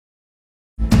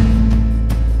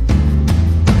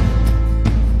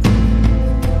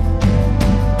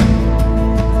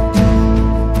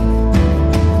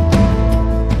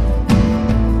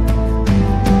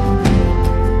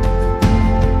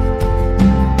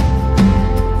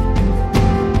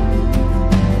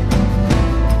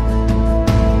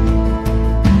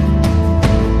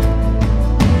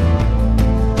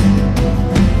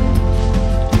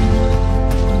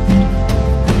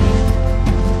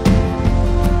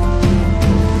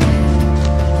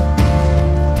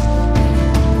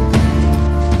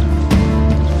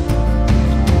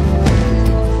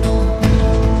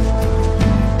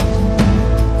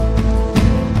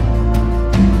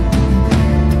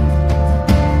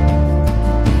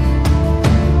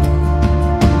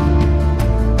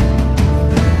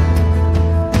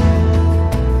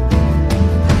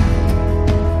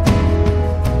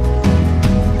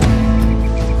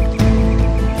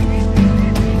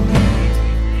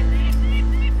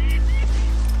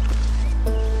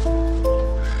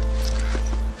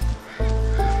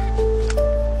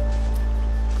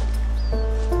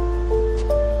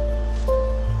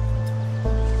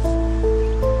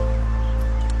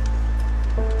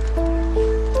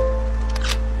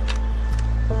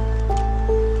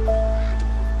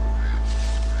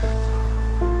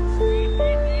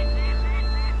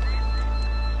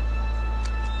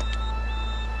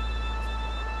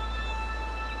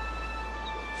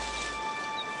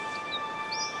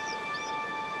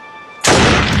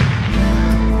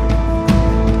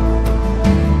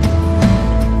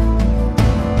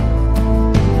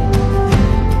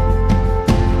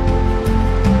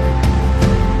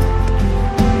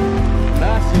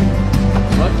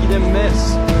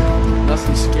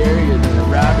honestly scarier than a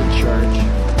rabbit charge.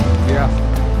 Yeah,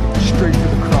 straight to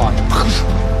the crotch.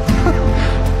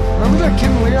 Remember that kid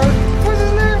in Leon? What's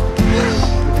his name?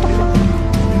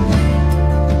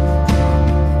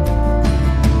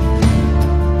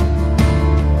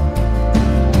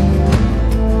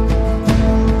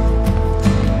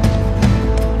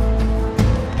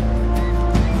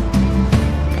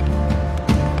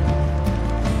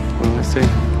 Você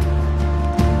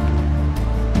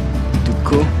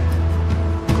Duko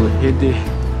Kohede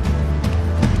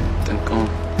Tankon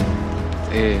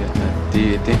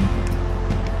Dede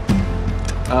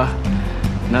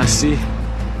Nasi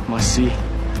Masi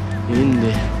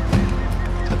Inde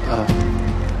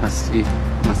Nasi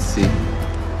Masi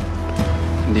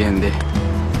Inde.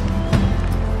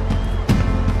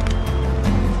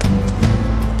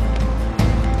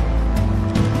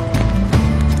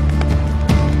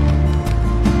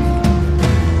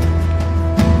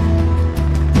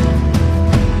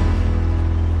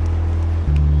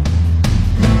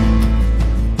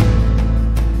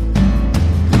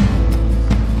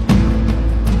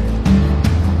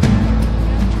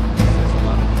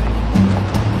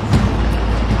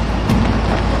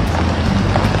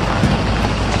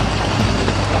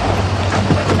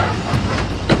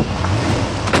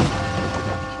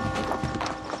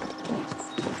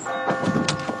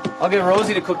 I'll get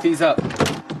Rosie to cook these up.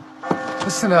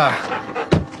 Listen, why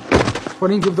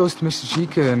don't you give those to Mrs.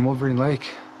 Chica in Wolverine Lake?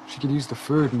 She could use the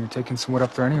food, and you're taking some wood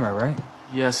up there anyway, right?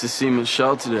 He has to see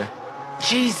Michelle today.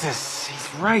 Jesus,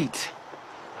 he's right.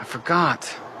 I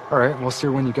forgot. All right, we'll see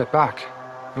her when you get back.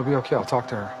 You'll be okay, I'll talk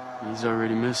to her. He's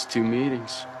already missed 2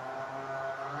 meetings.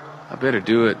 I better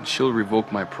do it. She'll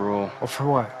revoke my parole. Well, for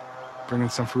what? Bringing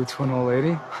some food to an old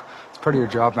lady? It's part of your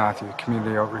job, Matthew,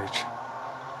 community outreach.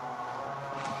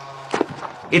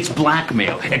 It's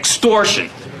blackmail, extortion.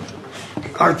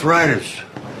 Arthritis.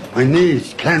 My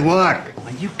knees. Can't walk.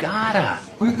 Well, you gotta.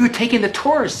 We're taking the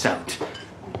tourists out.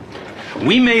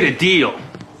 We made a deal.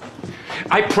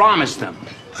 I promised them.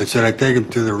 I said I'd take him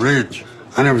to the ridge.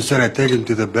 I never said I'd take him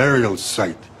to the burial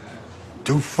site.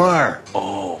 Too far.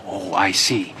 Oh, I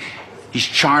see. He's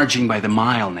charging by the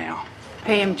mile now.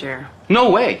 Pay him, Jer. No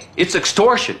way. It's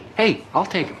extortion. Hey, I'll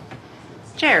take him.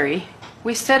 Jerry,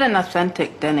 we said an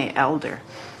authentic Dene elder.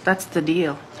 That's the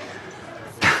deal.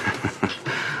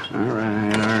 All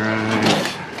right.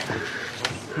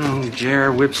 Oh,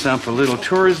 Jer whips up a little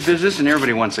tourist business and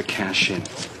everybody wants to cash in.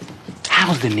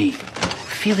 How's the knee?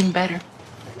 Feeling better?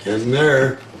 Getting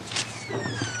there.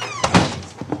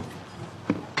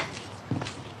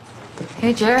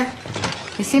 Hey, Jer.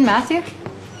 You seen Matthew?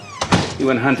 He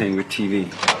went hunting with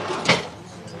TV.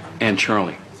 And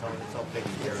Charlie.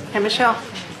 Hey, Michelle,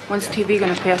 when's TV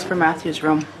gonna pay us for Matthew's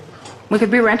room? We could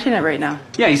be renting it right now.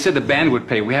 Yeah, he said the band would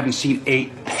pay. We haven't seen a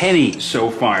penny so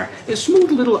far. A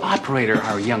smooth little operator,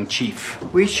 our young chief.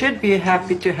 We should be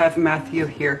happy to have Matthew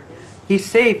here. He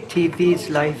saved TV's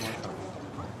life.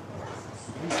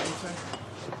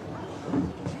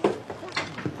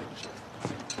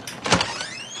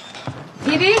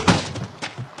 TV?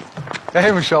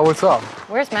 Hey, Michelle, what's up?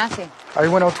 Where's Matthew? I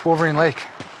went out to Wolverine Lake.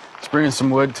 He's bringing some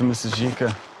wood to Mrs.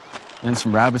 Chica and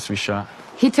some rabbits we shot.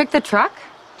 He took the truck?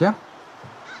 Yeah?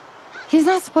 He's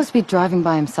not supposed to be driving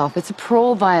by himself. It's a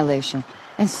parole violation.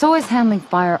 And so is handling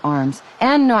firearms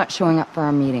and not showing up for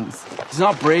our meetings. He's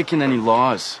not breaking any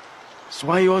laws. That's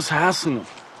why you always hassling him.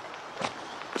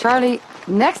 Charlie,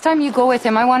 next time you go with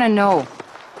him, I want to know.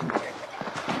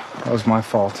 That was my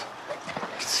fault.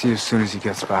 Can see you as soon as he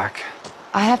gets back.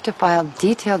 I have to file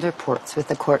detailed reports with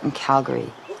the court in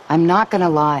Calgary. I'm not gonna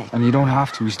lie. And you don't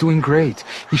have to. He's doing great.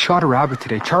 He shot a rabbit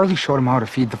today. Charlie showed him how to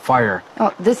feed the fire.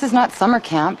 Oh, this is not summer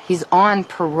camp. He's on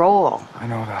parole. I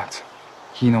know that.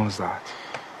 He knows that.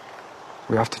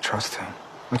 We have to trust him.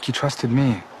 Like you trusted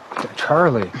me.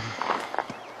 Charlie.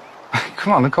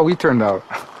 Come on, look how we turned out.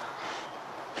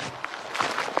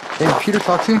 Hey, did Peter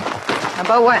talk to you?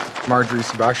 About what? Marjorie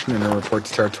Sebastian and her report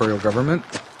to territorial government.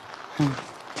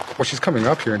 Well, she's coming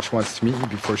up here and she wants to meet you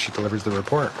before she delivers the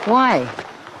report. Why?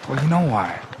 Well, you know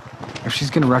why. If she's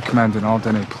going to recommend an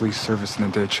all-Dene police service in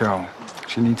the DHL,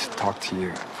 she needs to talk to you.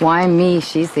 Why me?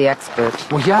 She's the expert.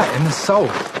 Well, yeah, in the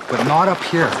south, but not up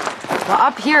here. Well,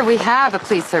 up here we have a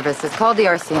police service. It's called the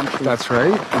RCMP. That's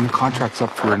right, and the contract's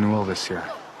up for renewal this year.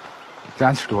 The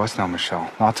answer to us now, Michelle,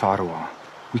 not to Ottawa.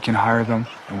 We can hire them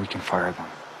and we can fire them.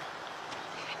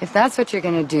 If that's what you're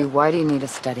going to do, why do you need a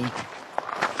study?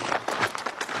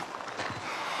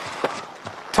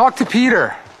 Talk to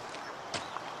Peter.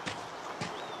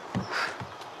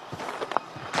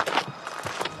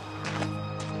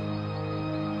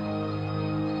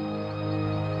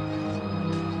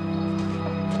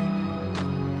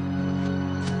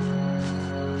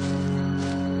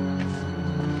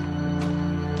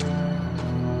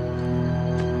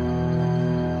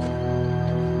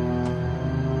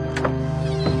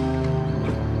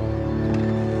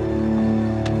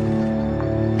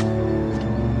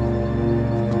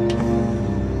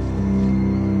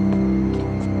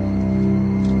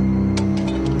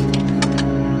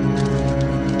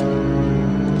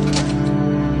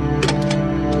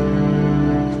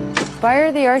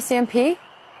 Fire the RCMP?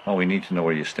 Well, we need to know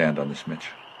where you stand on this, Mitch.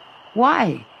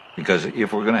 Why? Because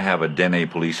if we're going to have a Dene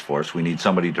police force, we need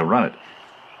somebody to run it.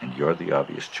 And you're the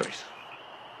obvious choice.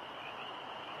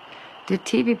 Did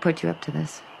TV put you up to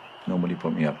this? Nobody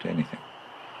put me up to anything.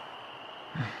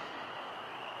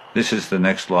 This is the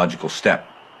next logical step.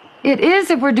 It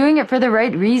is if we're doing it for the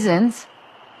right reasons.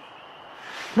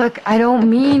 Look, I don't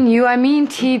mean you, I mean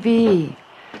TV.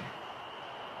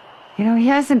 You know, he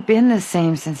hasn't been the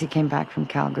same since he came back from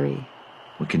Calgary.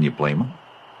 Well, can you blame him?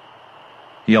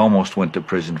 He almost went to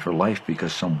prison for life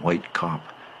because some white cop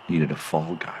needed a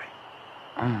fall guy.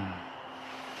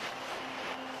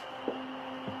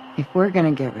 If we're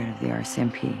gonna get rid of the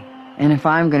RCMP, and if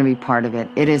I'm gonna be part of it,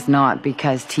 it is not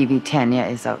because TV Tenya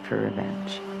is out for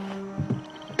revenge.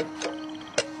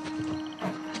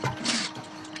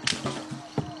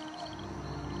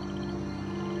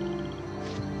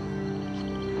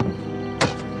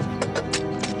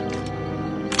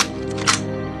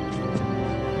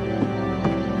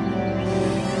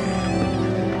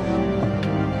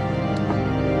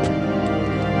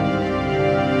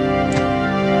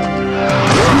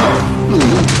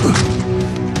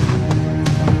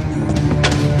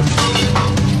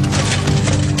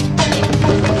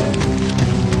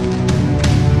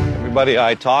 Everybody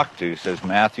I talk to says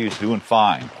Matthew's doing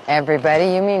fine.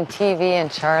 Everybody? You mean TV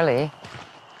and Charlie.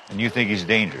 And you think he's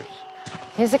dangerous?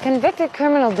 He's a convicted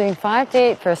criminal doing 5 to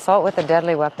 8 for assault with a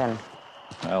deadly weapon.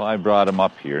 Well, I brought him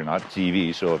up here, not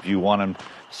TV, so if you want him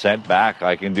sent back,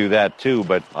 I can do that too,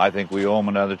 but I think we owe him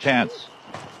another chance.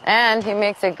 And he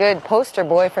makes a good poster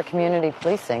boy for community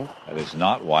policing. That is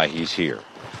not why he's here.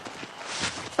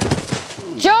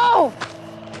 Joe!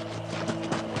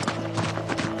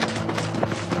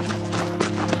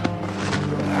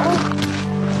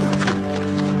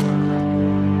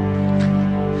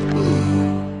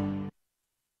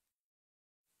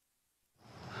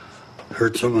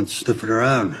 Heard someone sniffing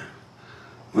around.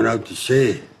 Went out to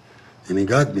see, and he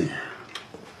got me.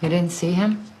 You didn't see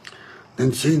him?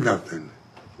 Didn't see nothing.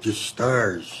 Just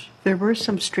stars. There were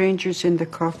some strangers in the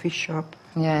coffee shop.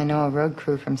 Yeah, I know, a road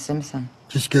crew from Simpson.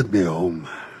 Just get me home.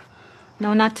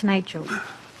 No, not tonight, Joe.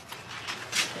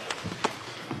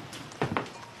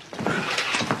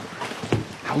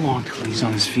 How long till he's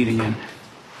on his feet again?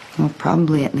 Well,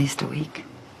 probably at least a week.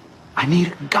 I need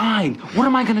a guide. What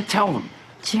am I going to tell him?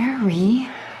 Jerry.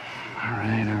 All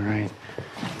right, all right.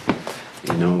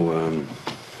 You know,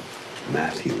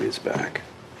 Matthew is back.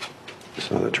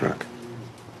 Saw the truck.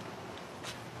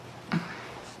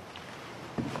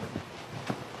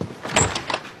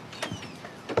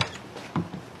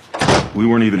 We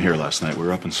weren't even here last night. We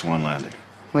were up in Swan Landing.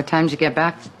 What time did you get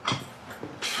back?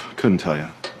 Couldn't tell you.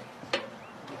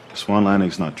 Swan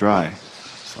Landing's not dry,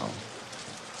 so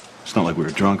it's not like we were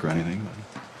drunk or anything.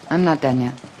 But... I'm not done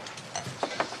yet.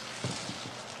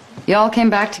 You all came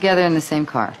back together in the same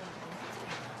car?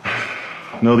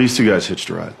 No, these two guys hitched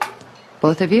a ride.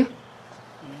 Both of you?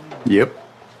 Yep.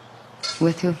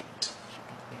 With who?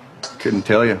 Couldn't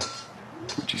tell you.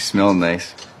 But you smell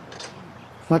nice.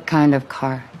 What kind of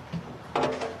car?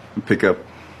 Pick up.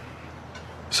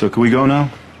 So can we go now?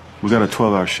 We got a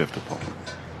 12-hour shift to pull.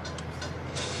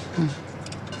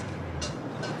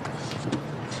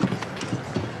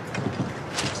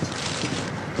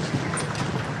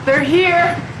 They're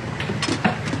here.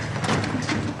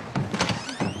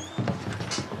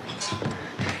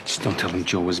 Just don't tell them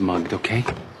Joe was mugged, okay?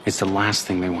 It's the last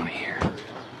thing they want to hear.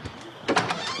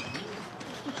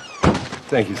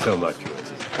 Thank you so much.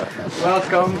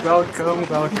 Welcome.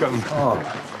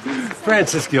 Oh,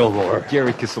 Francis Gilmore.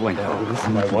 Jerry Kisseling. This is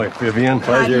my wife, Vivian.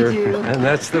 Pleasure. And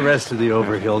that's the rest of the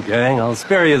Overhill gang. I'll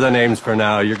spare you the names for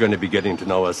now. You're going to be getting to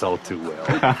know us all too well.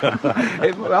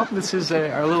 Well, this is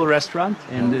our little restaurant,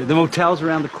 and the motel's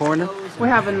around the corner. We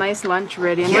have a nice lunch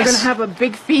ready, and we're going to have a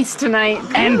big feast tonight.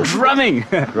 And drumming.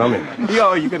 Drumming.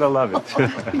 Yo, you're going to love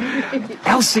it.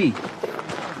 Elsie.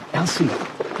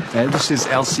 This is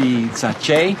Elsie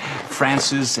Zache,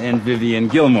 Francis and Vivian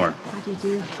Gilmore. How do you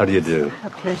do? How do you do? A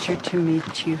pleasure to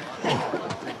meet you.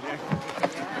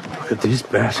 Look at these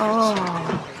baskets.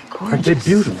 Oh, gorgeous. Aren't they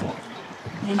beautiful?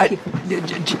 Thank you.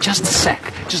 Just a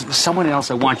sec. Just someone else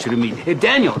I want you to meet. Hey,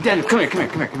 Daniel, come here.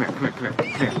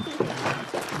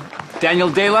 Daniel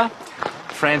Dela,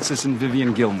 Francis and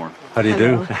Vivian Gilmore. How do you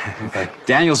do?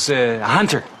 Daniel's a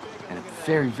hunter and a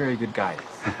very, very good guide.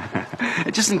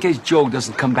 Just in case Joe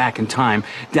doesn't come back in time,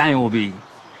 Daniel will be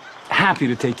happy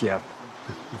to take you out.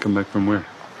 Come back from where?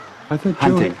 I thought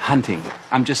Hunting.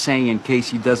 I'm just saying in case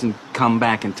he doesn't come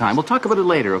back in time. We'll talk about it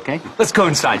later, okay? Let's go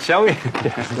inside, shall we?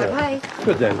 Bye.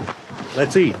 Good then.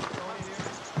 Let's eat.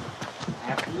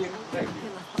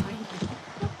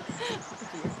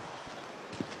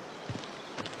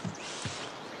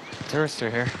 Tourists are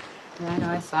here. Yeah, I know,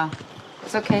 I saw.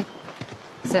 It's okay.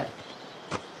 Sit.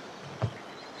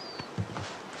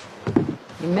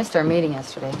 You missed our meeting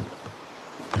yesterday.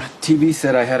 TV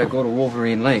said I had to go to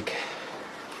Wolverine Lake.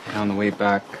 And on the way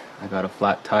back, I got a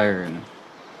flat tire and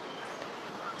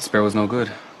the spare was no good.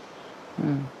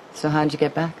 So how'd you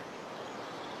get back?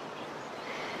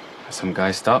 Some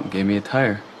guy stopped and gave me a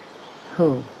tire.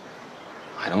 Who?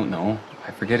 I don't know.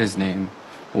 I forget his name.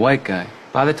 A white guy.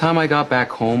 By the time I got back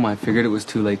home, I figured it was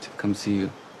too late to come see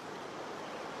you.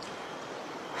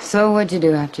 So what'd you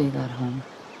do after you got home?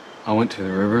 I went to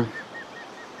the river.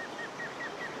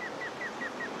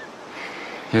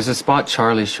 There's a spot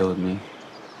Charlie showed me.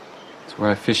 It's where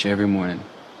I fish every morning.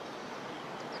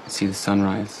 I see the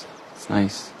sunrise. It's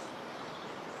nice.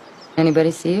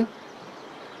 Anybody see you?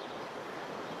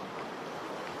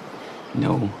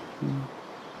 No.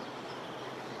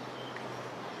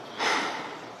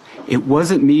 It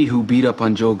wasn't me who beat up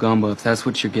on Joe Gumba, if that's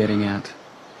what you're getting at.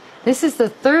 This is the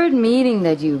third meeting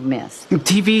that you've missed.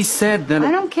 TV said that...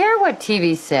 I don't care what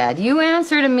TV said. You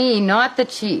answer to me, not the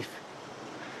chief.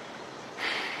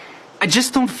 I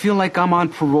just don't feel like I'm on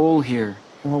parole here.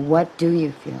 Well, what do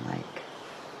you feel like?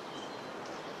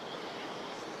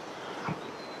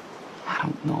 I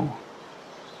don't know.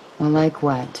 Well, like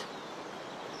what?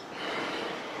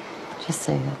 Just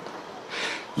say it.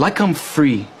 Like I'm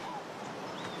free.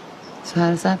 So how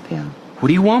does that feel? What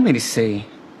do you want me to say?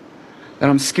 That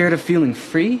I'm scared of feeling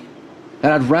free?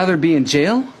 That I'd rather be in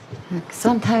jail? Look,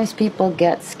 sometimes people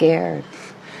get scared.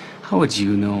 How would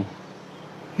you know?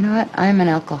 You know what? I'm an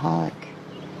alcoholic.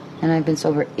 And I've been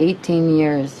sober 18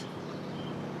 years.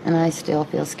 And I still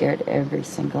feel scared every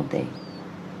single day.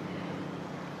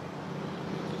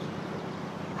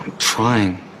 I'm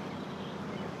trying.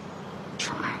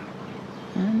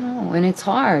 I know, and it's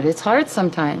hard. It's hard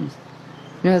sometimes.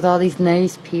 You know, with all these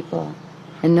nice people.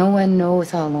 And no one knows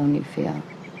how alone you feel.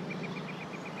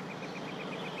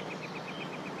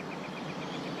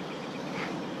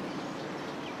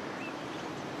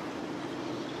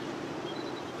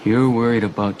 You're worried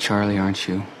about Charlie, aren't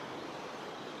you?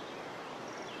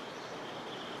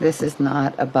 This is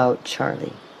not about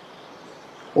Charlie.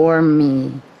 Or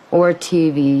me. Or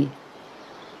TV.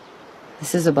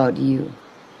 This is about you.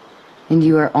 And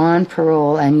you are on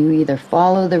parole, and you either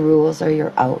follow the rules or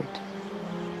you're out.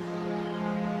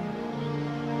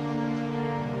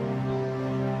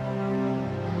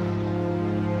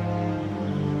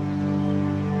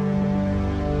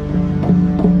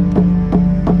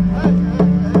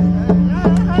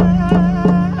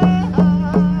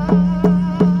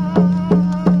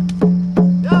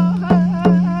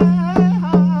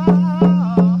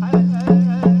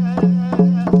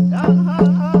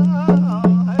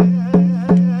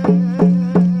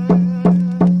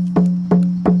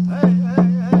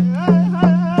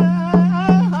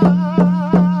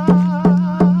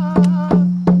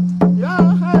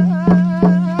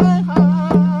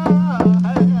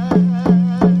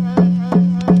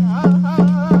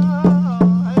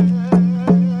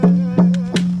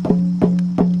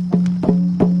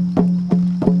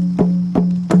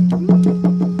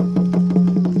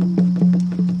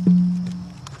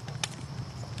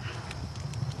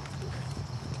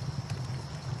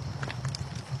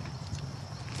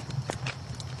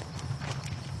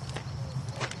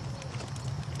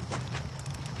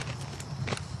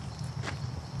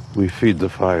 We feed the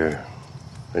fire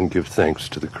and give thanks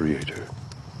to the Creator.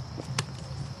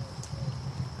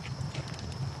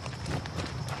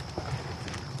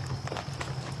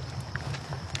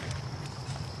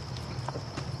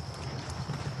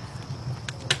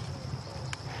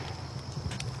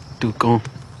 Du con.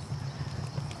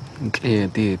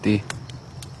 Di.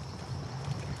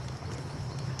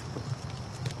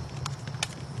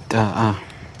 Da a.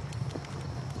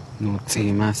 No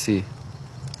tsi masi.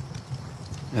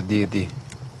 Adi.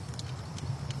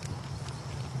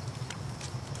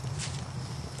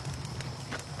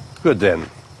 Good then.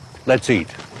 Let's eat.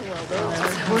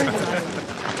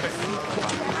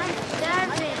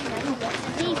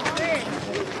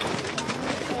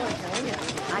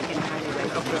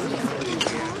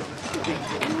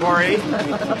 Corey?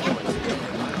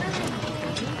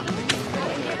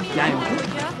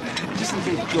 Just in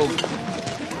case Joe.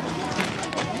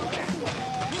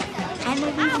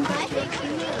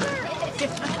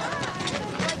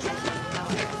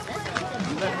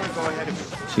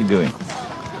 What's he doing?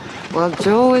 Well,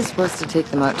 Joe is supposed to take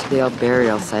them out to the old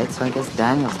burial site, so I guess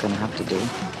Daniel's gonna have to do.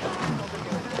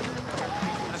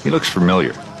 He looks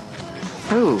familiar.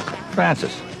 Who?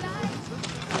 Francis.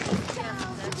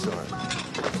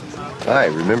 Hi,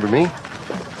 remember me?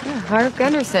 Yeah, Harv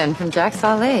Gunderson from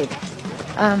Jacksaw Lake.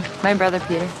 My brother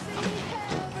Peter.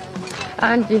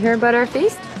 Did you hear about our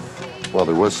feast? Well,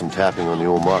 there was some tapping on the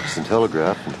old Moccasin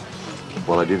Telegraph. And,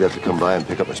 well, I did have to come by and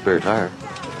pick up my spare tire.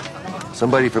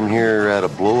 Somebody from here had a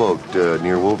blowout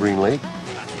near Wolverine Lake.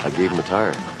 I gave him a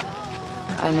tire.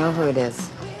 I know who it is.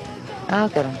 I'll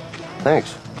get him.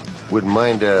 Thanks. Wouldn't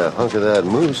mind a hunk of that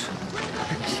moose.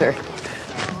 Sure.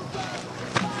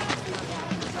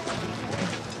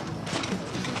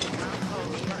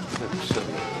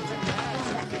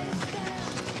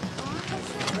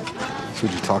 So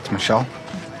did you talk to Michelle?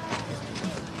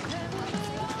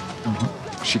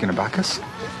 Is she gonna back us?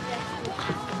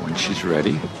 When she's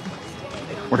ready.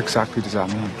 What exactly does that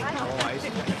mean?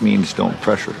 It means don't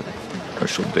pressure her, or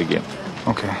she'll dig in.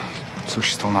 Okay, so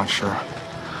she's still not sure.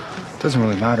 Doesn't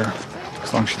really matter,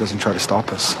 as long as she doesn't try to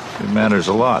stop us. It matters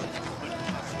a lot.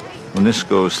 When this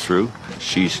goes through,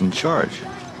 she's in charge.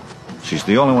 She's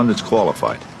the only one that's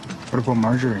qualified. What about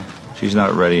Marjorie? She's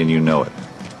not ready and you know it.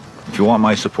 If you want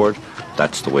my support,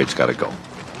 that's the way it's got to go.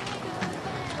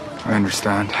 I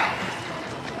understand.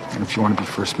 And if you want to be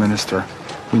First Minister,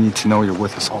 we need to know you're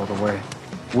with us all the way.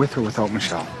 With or without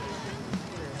Michelle.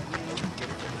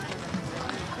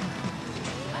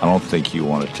 I don't think you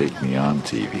want to take me on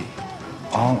TV.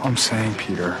 All I'm saying,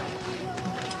 Peter,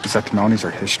 is that the Mounties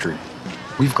are history.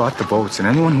 We've got the votes, and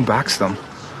anyone who backs them,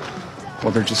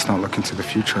 well, they're just not looking to the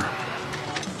future.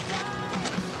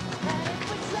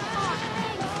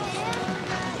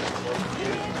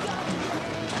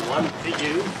 One for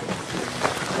you.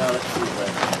 Now let's see where.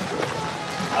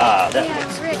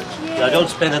 That's Now don't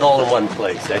spend it all in one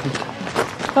place, eh?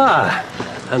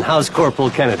 And how's Corporal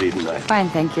Kennedy tonight? Fine,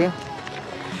 thank you.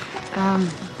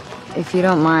 If you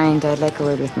don't mind, I'd like a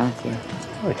word with Matthew.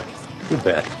 Oh, you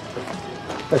bet.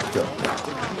 Let's go.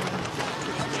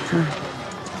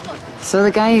 So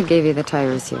the guy who gave you the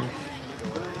tire is here.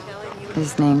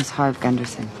 His name's Harv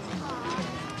Gunderson.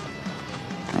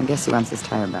 I guess he wants his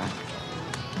tire back.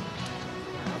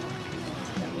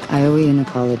 I owe you an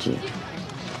apology.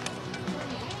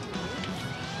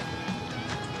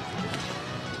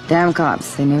 Damn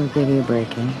cops, they never gave you a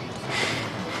break, eh?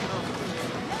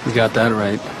 You got that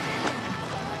right.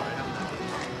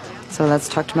 So let's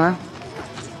talk tomorrow?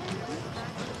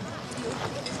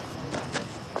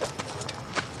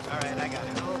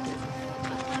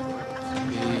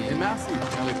 Hey, Matthew.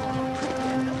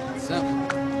 What's up?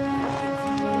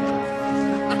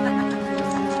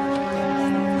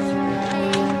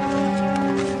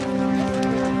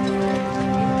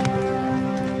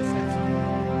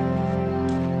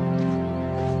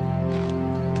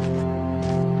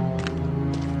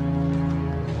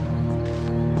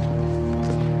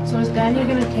 So is Daniel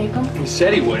gonna take him? He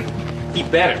said he would. He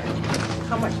better.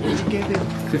 How much did you give him?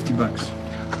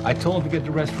 $50. I told him to get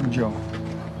the rest from Joe.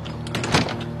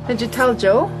 Did you tell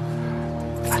Joe?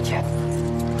 Not yet.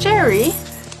 Jerry?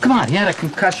 Come on, he had a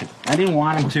concussion. I didn't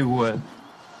want him to,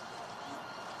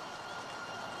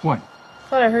 What?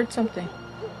 Thought I heard something.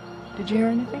 Did you hear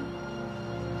anything?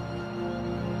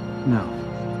 No.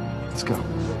 Let's go.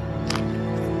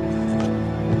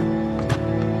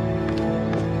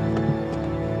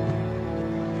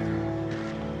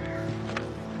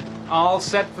 All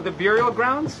set for the burial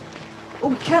grounds? Oh,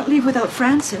 we can't leave without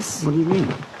Francis. What do you mean?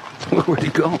 Where'd he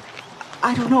go?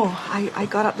 I don't know. I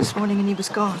got up this morning and he was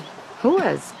gone. Who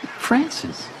was?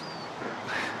 Francis.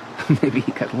 Maybe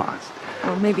he got lost.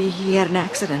 Or maybe he had an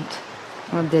accident.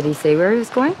 Well, did he say where he was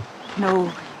going?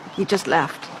 No, he just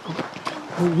left.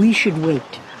 Well, we should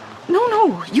wait.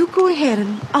 No, you go ahead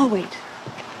and I'll wait.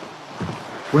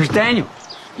 Where's Daniel?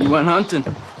 He went hunting.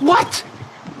 What?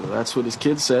 Well, that's what his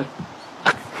kid said.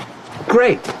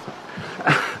 Great.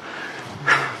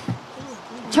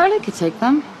 Charlie could take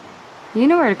them. You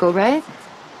know where to go, right?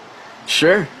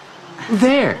 Sure.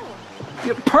 There.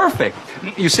 Yeah, perfect.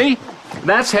 You see?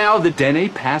 That's how the Dene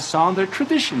pass on their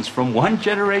traditions from one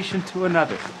generation to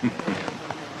another.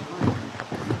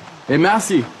 Hey,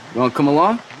 Matthew, you want to come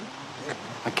along?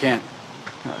 I can't.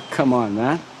 Come on,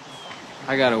 man.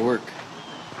 I gotta work.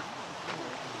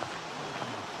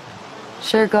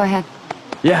 Sure, go ahead.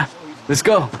 Yeah, let's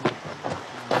go.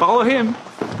 Follow him.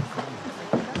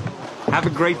 Have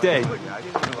a great day.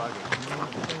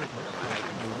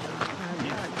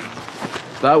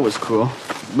 That was cool.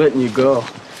 Letting you go.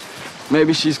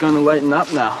 Maybe she's gonna lighten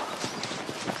up now.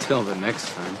 Till the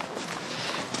next time.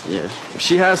 Yeah,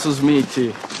 she hassles me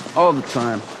too. All the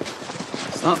time.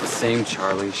 It's not the same,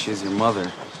 Charlie. She's your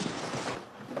mother.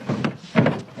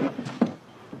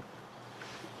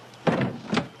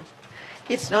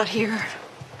 It's not here.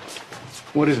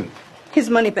 What is it? His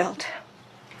money belt.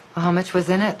 Well, how much was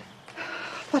in it?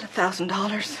 About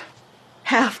 $1,000.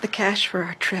 Half the cash for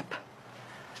our trip.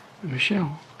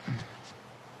 Michelle.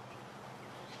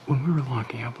 When we were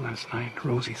locking up last night,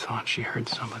 Rosie thought she heard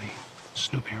somebody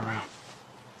snooping around.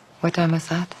 What time was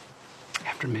that?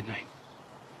 After midnight.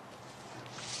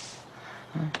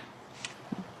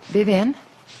 Vivian,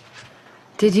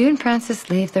 did you and Francis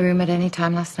leave the room at any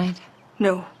time last night?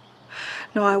 No.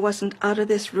 No, I wasn't out of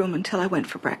this room until I went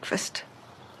for breakfast.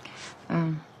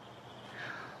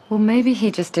 Well, maybe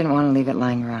he just didn't want to leave it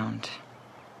lying around.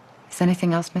 Is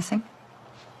anything else missing?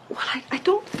 Well, I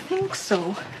don't think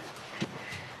so.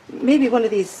 Maybe one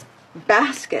of these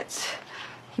baskets.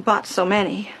 He bought so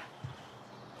many.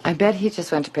 I bet he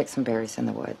just went to pick some berries in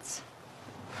the woods.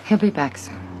 He'll be back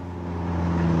soon.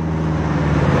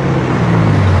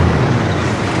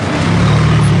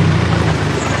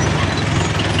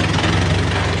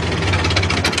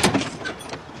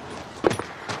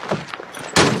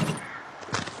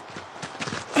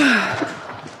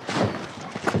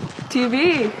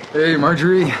 TV. Hey,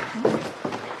 Marjorie.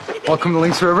 Welcome to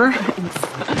Lynx River.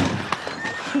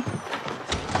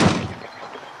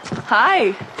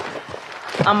 Hi.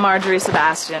 I'm Marjorie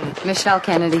Sebastian. Michelle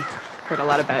Kennedy. Heard a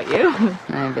lot about you.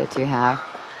 I bet you have.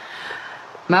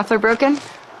 Muffler broken?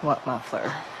 What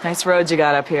muffler? Nice roads you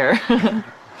got up here.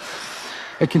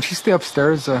 Hey, can she stay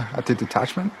upstairs at the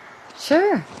detachment?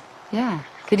 Sure. Yeah.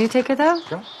 Could you take her, though?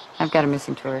 Sure. I've got a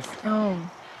missing tourist. Oh.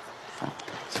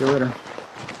 See you later.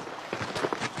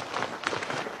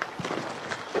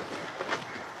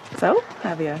 So,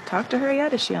 have you talked to her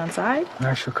yet? Is she on side?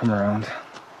 Yeah, she'll come around.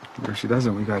 But if she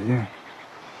doesn't, we got you.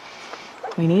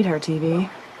 We need her, TV.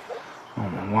 Oh,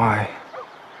 man, why?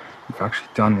 We've actually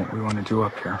done what we want to do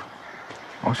up here.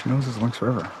 All she knows is Lynx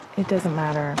River. It doesn't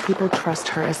matter. People trust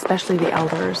her, especially the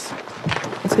elders.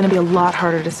 It's going to be a lot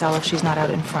harder to sell if she's not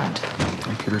out in front.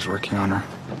 And Peter's working on her.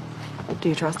 Do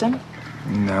you trust him?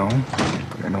 No,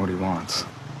 but I know what he wants.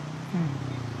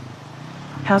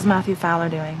 How's Matthew Fowler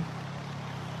doing?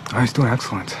 Oh, he's doing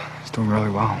excellent. He's doing really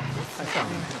well.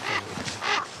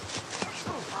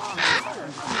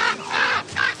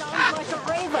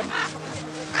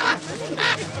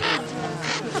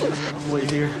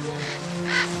 Wait here.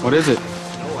 What is it?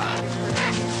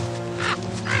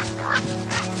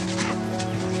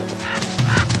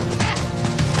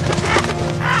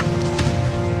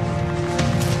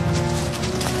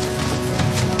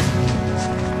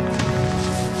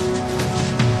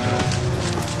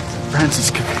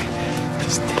 Francis, can I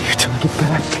stay here till I get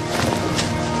back?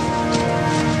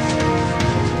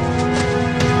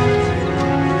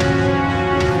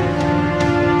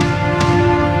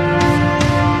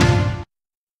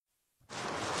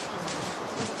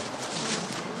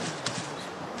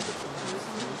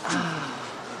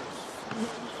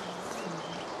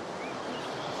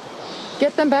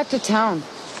 Get them back to town.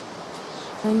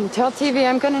 And tell TV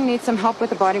I'm gonna need some help with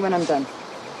the body when I'm done.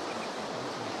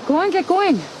 Go on, get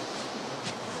going.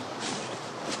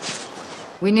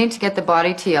 We need to get the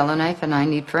body to Yellowknife, and I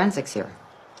need forensics here.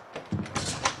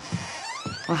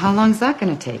 Well, how long's that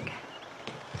gonna take?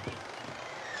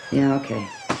 Yeah, okay.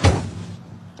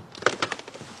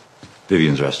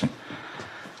 Vivian's resting.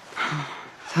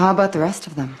 How about the rest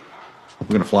of them? We're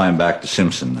going to fly him back to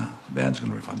Simpson. The band's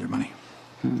going to refund their money.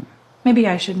 Maybe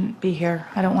I shouldn't be here.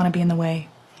 I don't want to be in the way.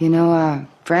 You know,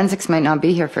 forensics might not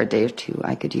be here for a day or two.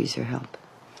 I could use your help.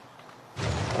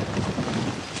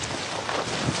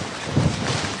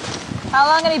 How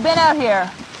long had he been out here?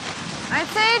 I'd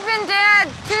say he'd been dead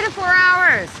 2 to 4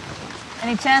 hours.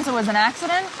 Any chance it was an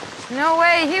accident? No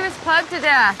way. He was plugged to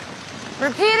death.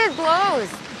 Repeated blows.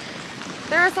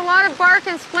 There was a lot of bark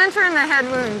and splinter in the head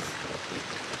wounds.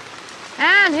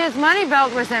 And his money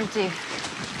belt was empty.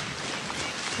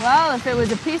 Well, if it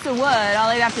was a piece of wood, all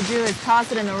he'd have to do is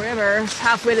toss it in the river. It's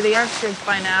halfway to the airstrip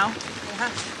by now.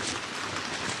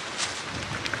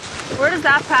 Where does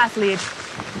that path lead?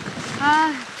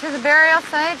 To the burial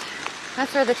site.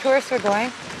 That's where the tourists are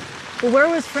going. Well, where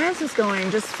was Francis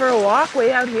going? Just for a walk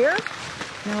way out here?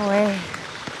 No way.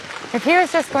 If he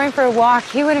was just going for a walk,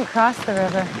 he wouldn't cross the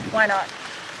river. Why not?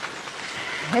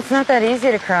 It's not that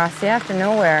easy to cross. You have to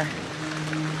know where.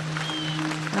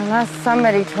 Unless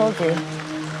somebody told you.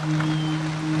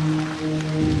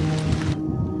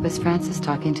 Was Francis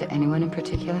talking to anyone in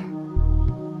particular?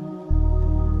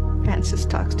 Francis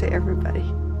talks to everybody.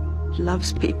 He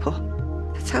loves people.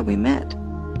 That's how we met.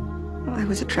 Well, I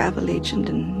was a travel agent,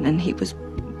 and he was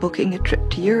booking a trip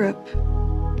to Europe.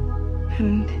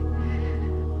 And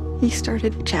he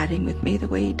started chatting with me the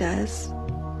way he does.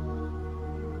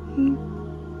 And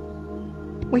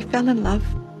we fell in love.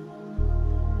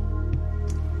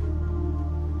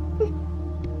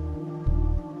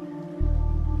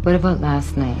 What about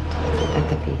last night at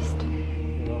the feast?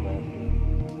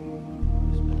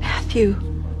 Matthew.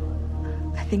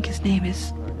 I think his name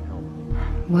is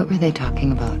What were they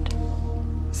talking about?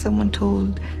 Someone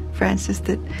told Francis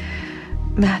that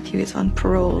Matthew is on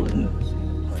parole, and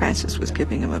Francis was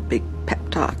giving him a big pep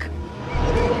talk.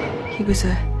 He was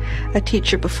a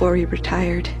teacher before he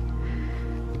retired.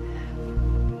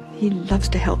 He loves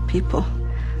to help people,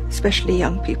 especially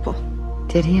young people.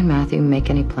 Did he and Matthew make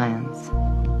any plans?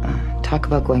 Talk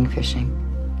about going fishing?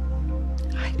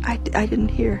 I didn't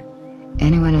hear.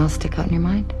 Anyone else stick out in your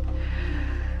mind?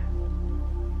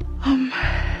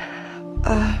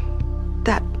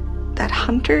 That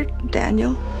hunter,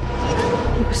 Daniel,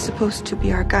 he was supposed to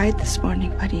be our guide this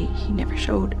morning, but he never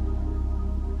showed.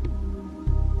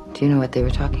 Do you know what they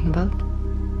were talking about?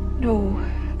 No,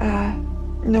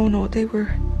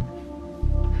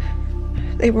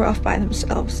 they were off by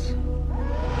themselves.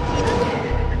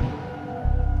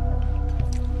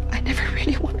 I never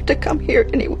really wanted to come here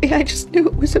anyway. I just knew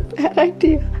it was a bad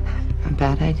idea. A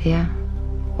bad idea?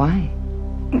 Why?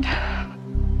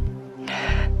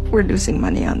 We're losing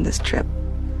money on this trip.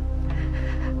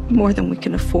 More than we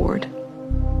can afford.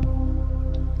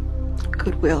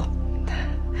 Goodwill.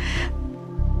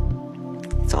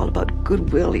 It's all about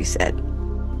goodwill, he said.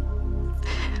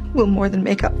 We'll more than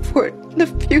make up for it in the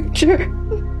future.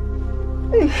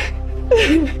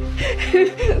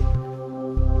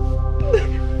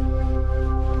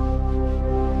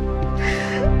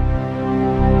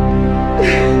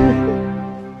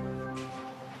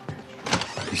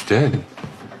 He's dead.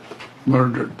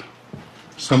 Murdered.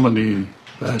 Somebody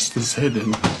bashed his head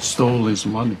and stole his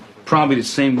money. Probably the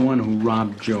same one who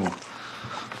robbed Joe.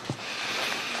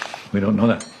 We don't know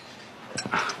that.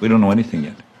 We don't know anything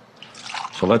yet.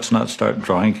 So let's not start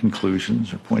drawing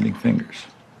conclusions or pointing fingers.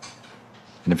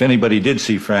 And if anybody did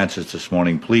see Francis this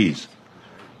morning, please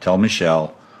tell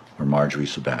Michelle or Marjorie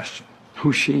Sebastian.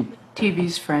 Who's she?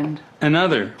 TV's friend.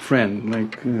 Another friend.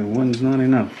 Like, one's not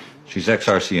enough. She's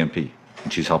ex-RCMP,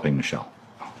 and she's helping Michelle.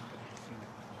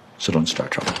 So don't start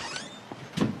trouble.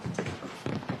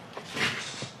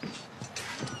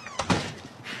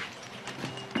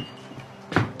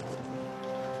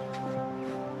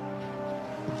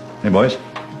 Hey, boys.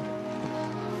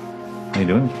 How you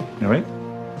doing? You all right?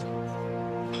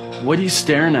 What are you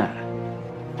staring at?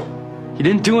 He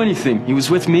didn't do anything. He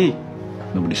was with me.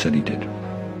 Nobody said he did.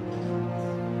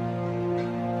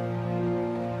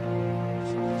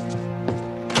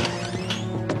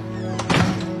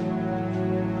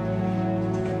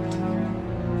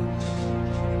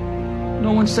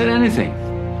 No one said anything.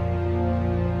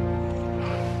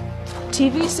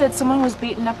 TV said someone was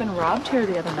beaten up and robbed here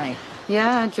the other night.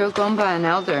 Yeah, Joe Gomba and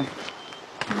Elder.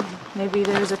 Maybe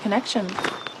there's a connection.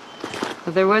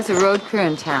 Well, there was a road crew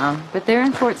in town, but they're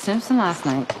in Fort Simpson last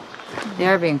night. They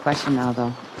are being questioned now,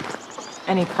 though.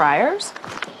 Any priors?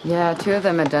 Yeah, 2 of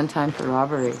them had done time for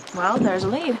robbery. Well, there's a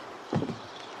lead.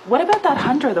 What about that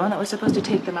hunter, the one that was supposed to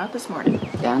take them out this morning?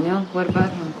 Daniel, what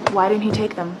about him? Why didn't he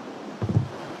take them?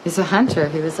 He's a hunter.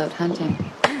 He was out hunting.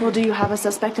 Well, do you have a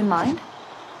suspect in mind?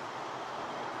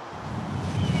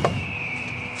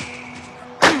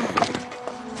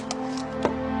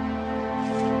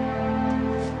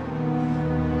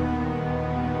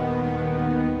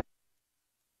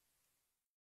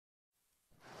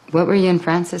 What were you and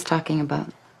Francis talking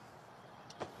about?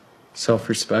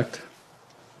 Self-respect.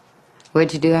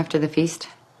 What'd you do after the feast?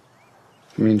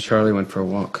 Me and Charlie went for a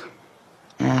walk.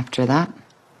 After that?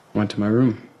 Went to my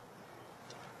room.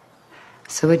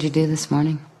 So what'd you do this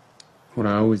morning? What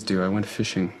I always do, I went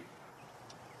fishing.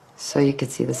 So you could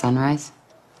see the sunrise?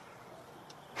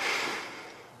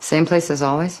 Same place as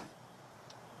always?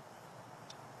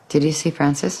 Did you see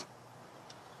Francis?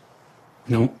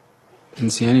 Nope.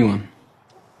 Didn't see anyone.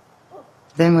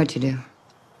 Then what'd you do?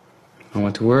 I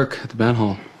went to work at the band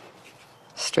hall.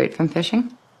 Straight from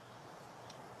fishing?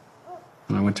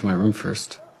 And I went to my room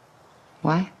first.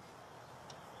 Why?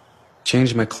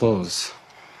 Changed my clothes.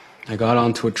 I got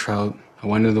onto a trout. I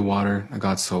went into the water. I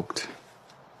got soaked.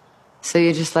 So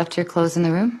you just left your clothes in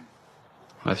the room?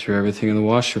 I threw everything in the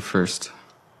washer first.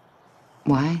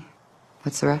 Why?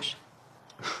 What's the rush?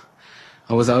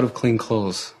 I was out of clean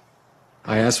clothes.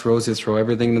 I asked Rose to throw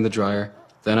everything in the dryer.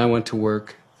 Then I went to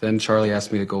work. Then Charlie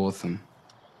asked me to go with him.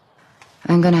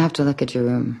 I'm gonna have to look at your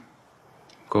room.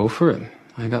 Go for it.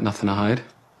 I got nothing to hide.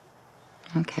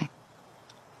 Okay.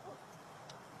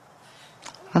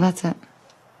 Well, that's it.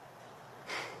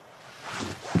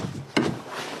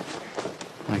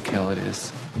 Like hell it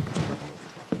is.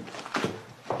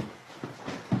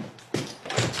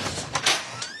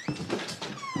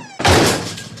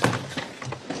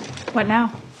 What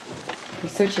now? We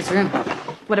search his room.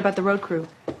 What about the road crew?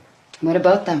 What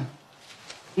about them?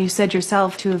 You said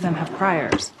yourself 2 of them have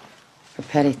priors. For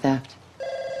petty theft.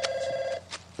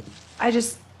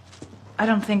 I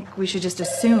don't think we should just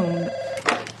assume.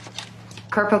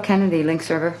 Corporal Kennedy, link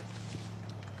server.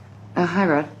 Hi,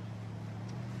 Rod.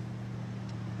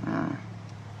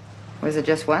 Was it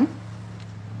just one?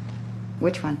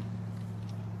 Which one?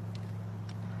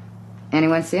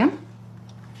 Anyone see him?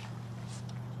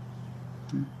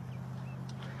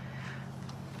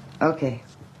 Okay,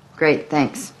 great,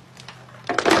 thanks.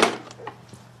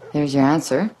 There's your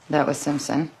answer. That was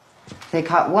Simpson. They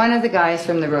caught one of the guys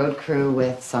from the road crew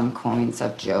with some coins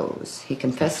of Joe's. He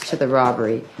confessed to the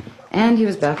robbery, and he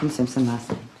was back in Simpson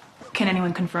last night. Can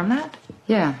anyone confirm that?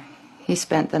 Yeah, he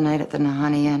spent the night at the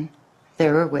Nahanni Inn.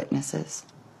 There were witnesses.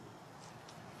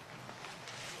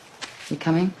 You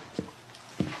coming?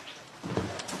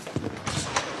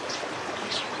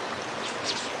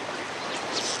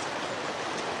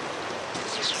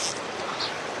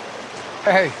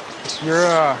 Hey,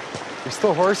 you're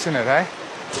still horsing it, eh?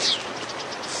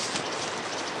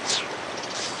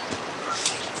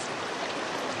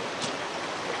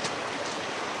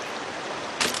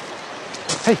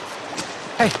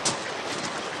 Hey,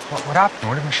 what happened?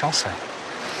 What did Michelle say?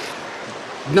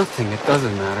 Nothing. It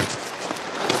doesn't matter.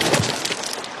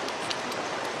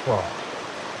 Whoa.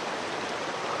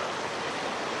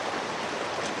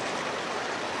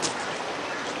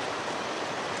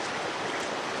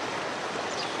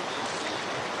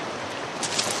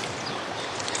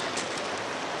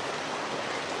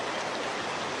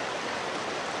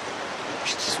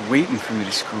 She's just waiting for me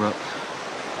to screw up.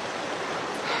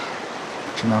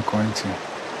 But you're not going to.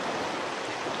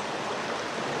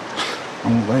 I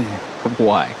won't let you. But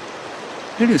why?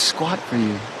 I did a squat for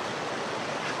you.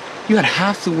 You had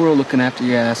half the world looking after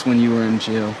your ass when you were in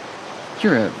jail.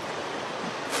 You're a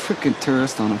frickin'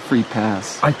 tourist on a free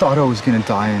pass. I thought I was gonna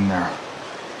die in there.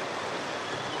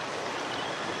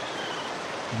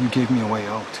 You gave me a way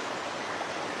out.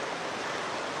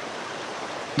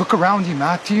 Look around you,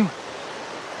 Matthew.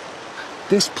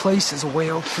 This place is a way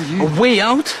out for you. A way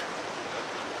out?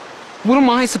 What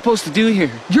am I supposed to do here?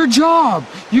 Your job!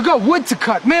 You got wood to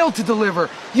cut, mail to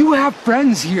deliver. You have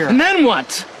friends here. And then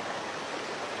what?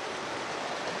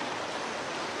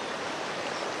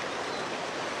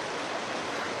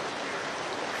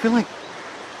 I feel like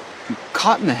I'm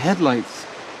caught in the headlights.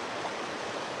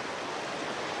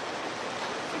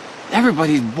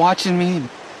 Everybody's watching me.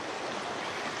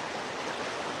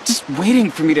 Just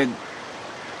waiting for me to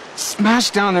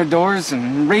smash down their doors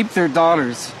and rape their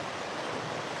daughters.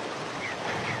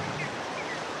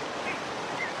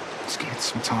 Just give it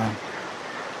some time.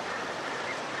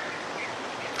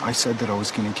 I said that I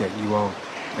was gonna get you out,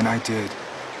 and I did.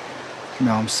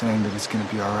 Now I'm saying that it's gonna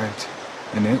be all right,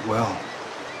 and it will.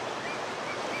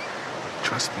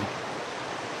 Trust me.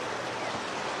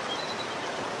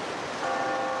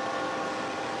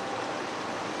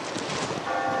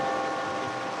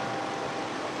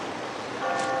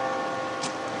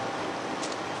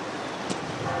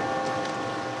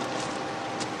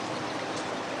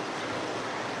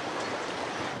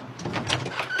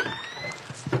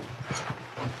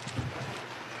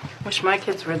 Wish my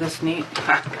kids were this neat.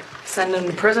 Send them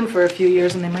to prison for a few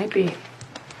years and they might be.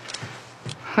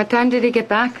 What time did he get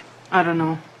back? I don't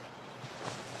know.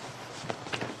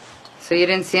 So you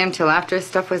didn't see him till after his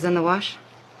stuff was in the wash?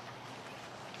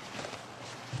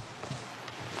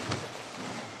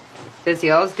 Does he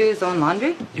always do his own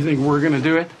laundry? You think we're gonna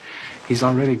do it? He's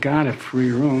already got a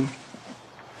free room.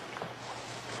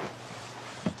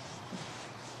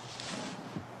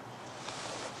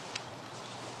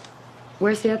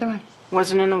 Where's the other one?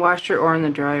 Wasn't in the washer or in the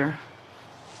dryer.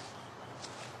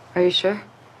 Are you sure?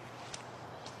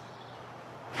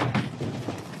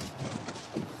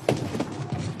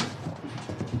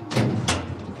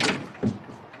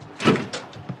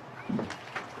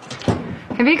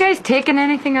 Have you guys taken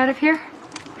anything out of here?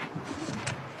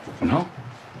 No.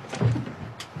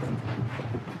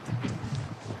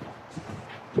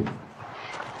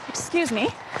 Excuse me.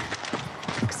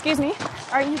 Excuse me.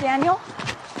 Are you Daniel?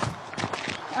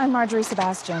 I'm Marjorie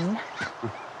Sebastian.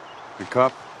 The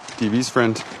cop, TV's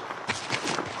friend.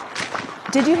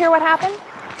 Did you hear what happened?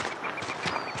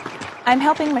 I'm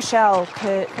helping Michelle.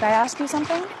 Could I ask you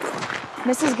something?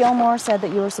 Mrs. Gilmore said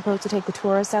that you were supposed to take the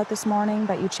tourists out this morning,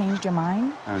 but you changed your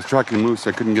mind. I was tracking a moose.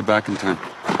 I couldn't get back in time.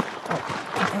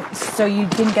 So you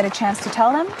didn't get a chance to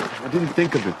tell them? I didn't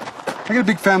think of it. I got a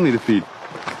big family to feed.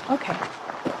 Okay.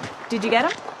 Did you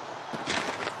get him?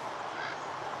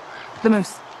 The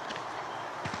moose.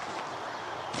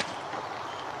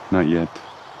 Not yet.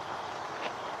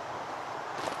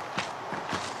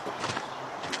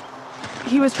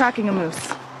 He was tracking a moose.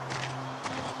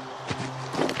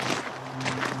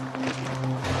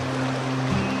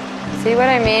 See what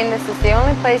I mean? This is the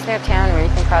only place near town where you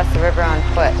can cross the river on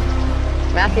foot.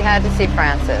 Matthew had to see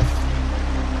Francis.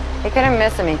 He couldn't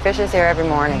miss him. He fishes here every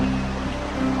morning.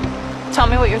 Tell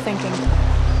me what you're thinking.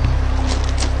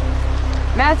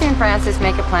 Matthew and Francis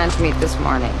make a plan to meet this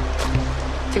morning.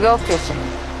 To go fishing.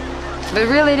 But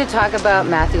really to talk about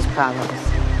Matthew's problems.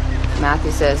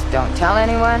 Matthew says, don't tell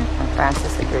anyone, and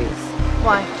Francis agrees.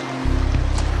 Why?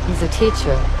 He's a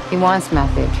teacher. He wants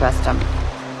Matthew to trust him.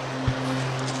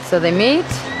 So they meet.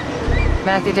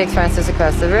 Matthew takes Francis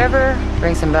across the river,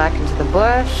 brings him back into the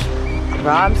bush,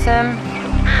 robs him.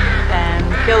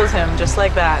 And kills him, just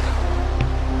like that.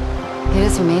 He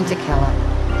doesn't mean to kill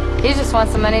him. He just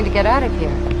wants the money to get out of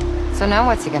here. So now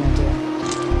what's he gonna do?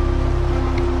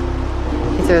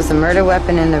 He throws the murder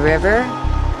weapon in the river.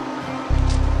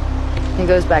 He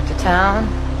goes back to town.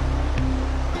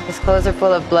 His clothes are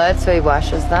full of blood, so he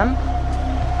washes them.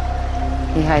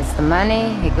 He hides the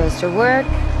money. He goes to work.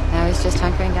 Now he's just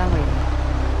hunkering down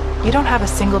waiting. You don't have a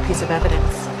single piece of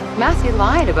evidence. Matthew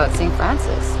lied about seeing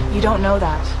Francis. You don't know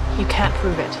that. You can't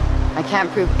prove it. I can't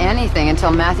prove anything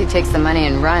until Matthew takes the money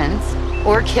and runs.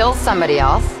 Or kills somebody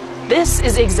else. This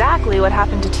is exactly what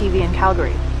happened to TV in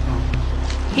Calgary.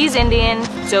 He's Indian,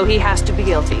 so he has to be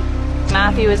guilty.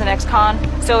 Matthew is an ex-con,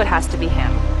 so it has to be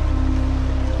him.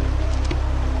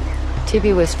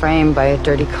 TV was framed by a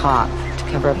dirty cop to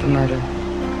cover up a murder.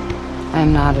 I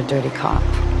am not a dirty cop.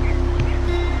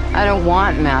 I don't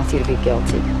want Matthew to be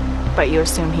guilty. But you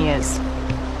assume he is.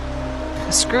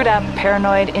 A screwed up,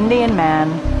 paranoid Indian man,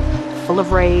 full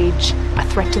of rage, a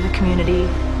threat to the community.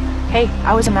 Hey,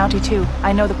 I was a Mountie too.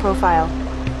 I know the profile.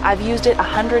 I've used it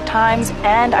 100 times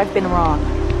and I've been wrong.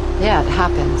 Yeah, it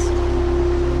happens.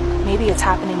 Maybe it's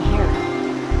happening here.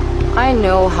 I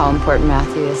know how important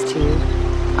Matthew is to you.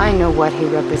 I know what he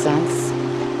represents.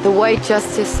 The white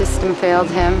justice system failed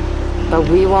him, but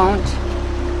we won't.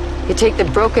 You take the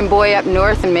broken boy up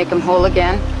north and make him whole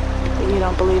again. But you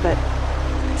don't believe it.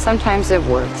 Sometimes it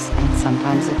works, and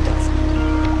sometimes it doesn't.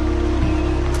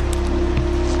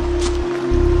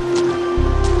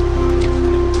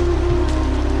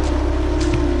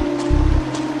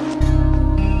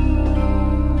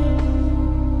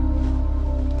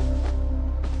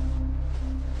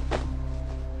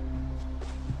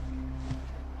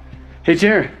 Hey,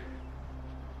 Jer.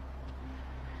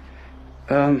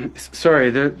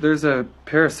 Sorry, there's a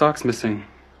pair of socks missing.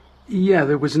 Yeah,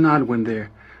 there was an odd one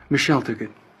there. Michelle took it.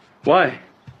 Why?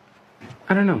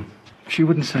 I don't know. She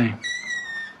wouldn't say.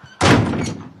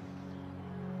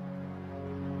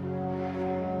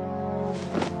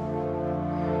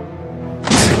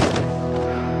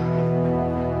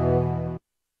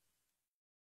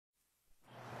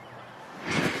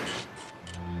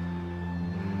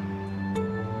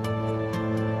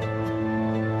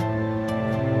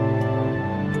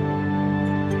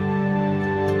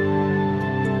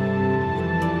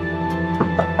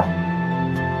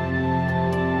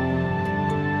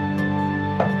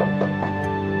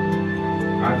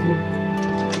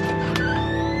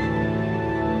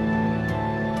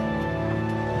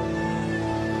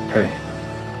 Hey.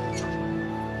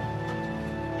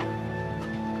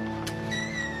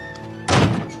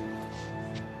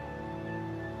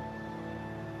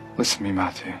 Listen to me,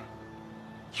 Matthew.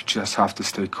 You just have to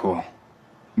stay cool.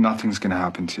 Nothing's gonna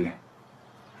happen to you.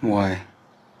 Why?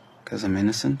 Because I'm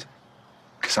innocent?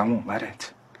 Because I won't let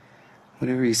it.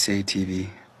 Whatever you say,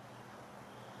 TV.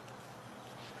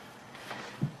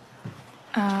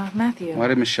 Matthew. Why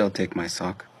did Michelle take my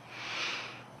sock?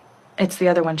 It's the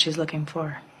other one she's looking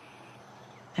for.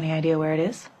 Any idea where it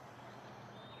is?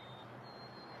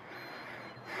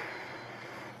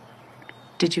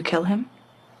 Did you kill him?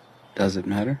 Does it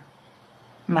matter?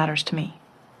 Matters to me.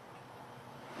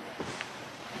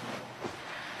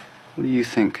 What do you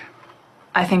think?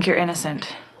 I think you're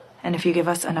innocent. And if you give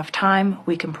us enough time,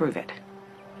 we can prove it.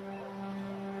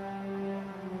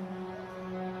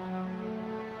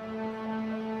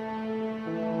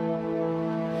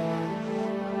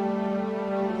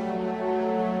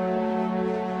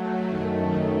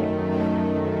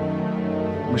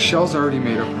 Michelle's already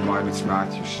made up her mind it's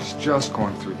Matthew. She's just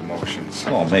going through the motions.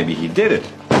 Well, maybe he did it.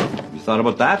 You thought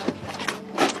about that?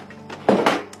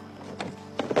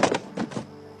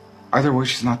 Either way,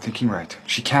 she's not thinking right.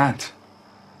 She can't.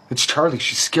 It's Charlie.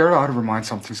 She's scared out of her mind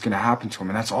something's gonna happen to him,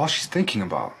 and that's all she's thinking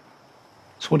about.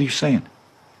 So what are you saying?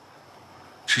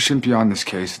 She shouldn't be on this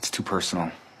case. It's too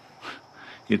personal.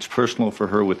 It's personal for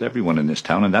her with everyone in this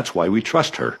town, and that's why we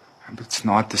trust her. But it's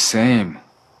not the same.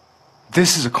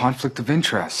 This is a conflict of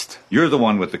interest. You're the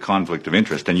one with the conflict of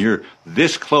interest, and you're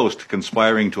this close to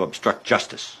conspiring to obstruct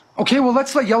justice. Okay, well,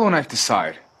 let's let Yellowknife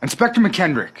decide. Inspector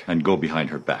McKendrick. And go behind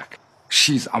her back.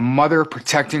 She's a mother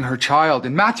protecting her child,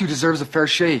 and Matthew deserves a fair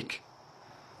shake.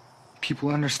 People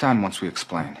understand once we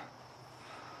explain.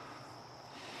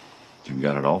 You've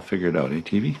got it all figured out, eh,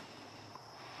 TV?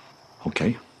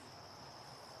 Okay.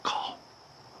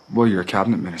 Well, you're a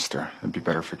cabinet minister. It'd be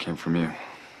better if it came from you.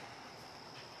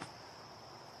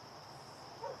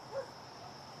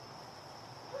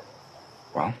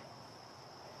 Well?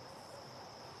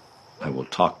 I will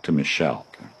talk to Michelle.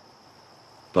 Okay.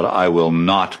 But I will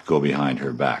not go behind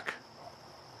her back.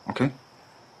 Okay.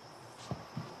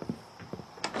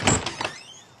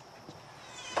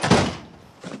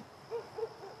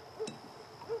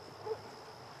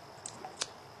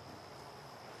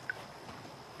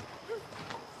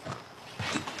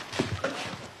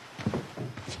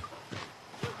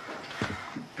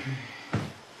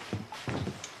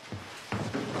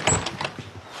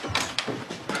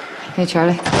 Hey,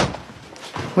 Charlie.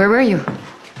 Where were you?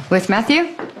 With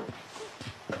Matthew?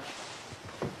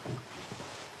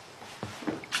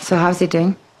 So how's he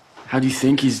doing? How do you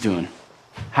think he's doing?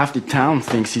 Half the town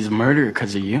thinks he's a murderer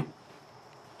because of you.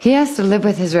 He has to live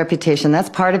with his reputation. That's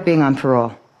part of being on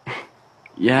parole.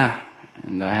 Yeah,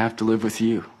 and I have to live with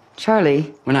you.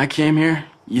 Charlie. When I came here,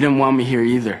 you didn't want me here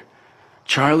either.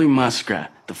 Charlie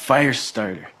Muskrat, the fire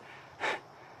starter.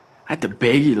 I had to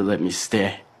beg you to let me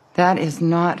stay. That is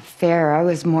not fair. I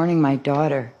was mourning my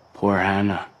daughter. Poor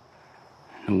Hannah.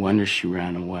 No wonder she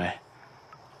ran away.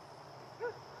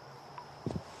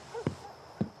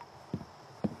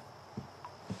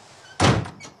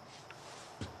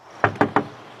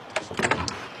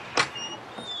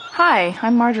 Hi,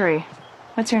 I'm Marjorie.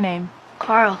 What's your name?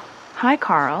 Carl. Hi,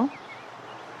 Carl.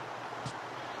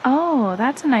 Oh,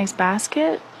 that's a nice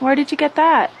basket. Where did you get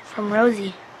that? From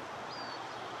Rosie.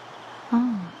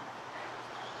 Oh.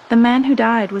 The man who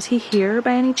died, was he here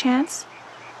by any chance?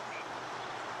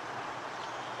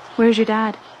 Where's your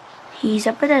dad? He's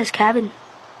up at his cabin.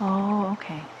 Oh,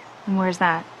 okay. And where's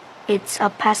that? It's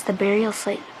up past the burial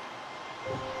site.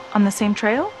 On the same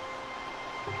trail?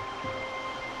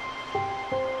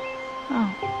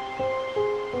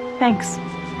 Oh. Thanks.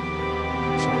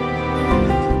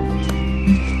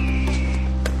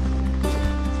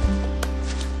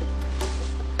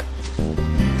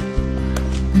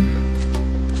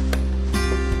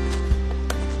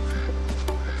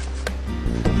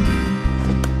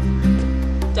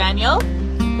 Daniel?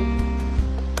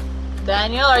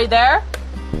 Daniel, are you there?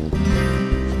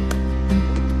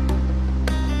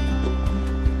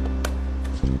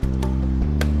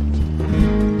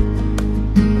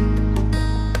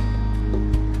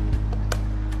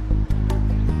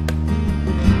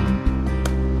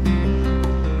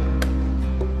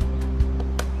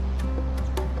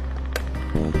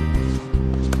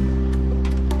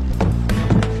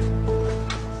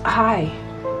 Hi.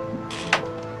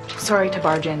 Sorry to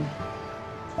barge in.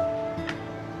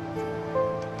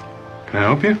 Can I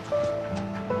help you?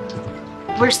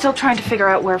 We're still trying to figure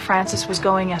out where Francis was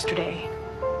going yesterday.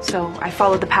 So I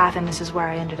followed the path and this is where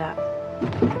I ended up.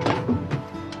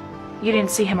 You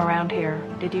didn't see him around here,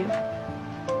 did you?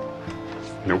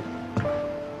 Nope.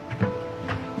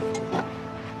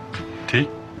 Tea?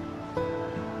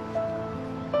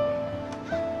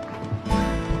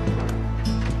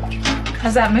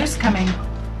 How's that moose coming?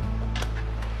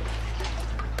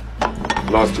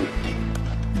 Lost him.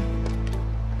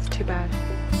 It's too bad.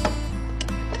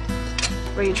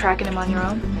 Were you tracking him on your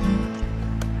own?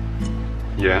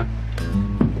 Yeah.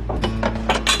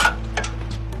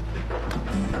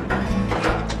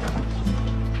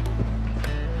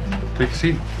 Take a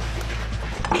seat.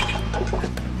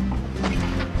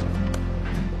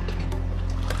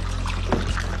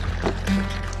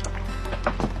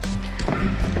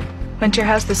 Went to your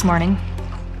house this morning.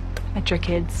 Met your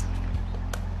kids.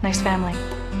 Nice family.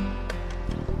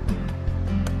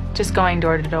 Just going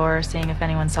door to door, seeing if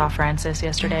anyone saw Francis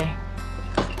yesterday.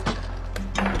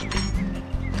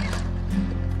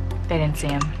 They didn't see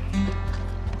him.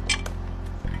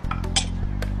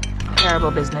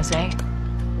 Terrible business, eh?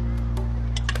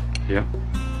 Yeah.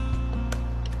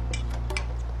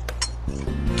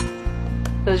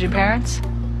 Those your parents?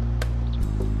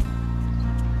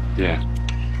 Yeah.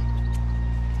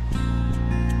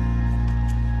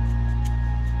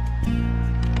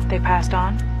 They passed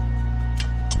on?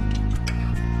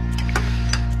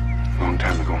 Long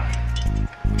time ago.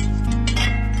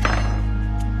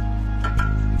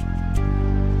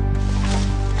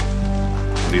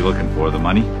 What are you looking for, the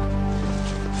money?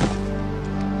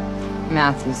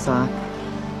 Matthew saw.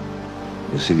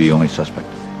 Is he the only suspect?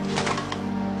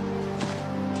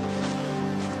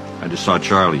 I just saw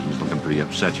Charlie. He's looking pretty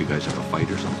upset. You guys have a fight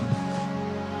or something?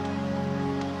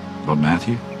 About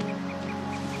Matthew?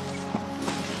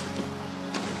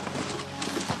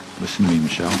 Listen to me,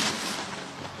 Michelle.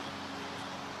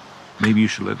 Maybe you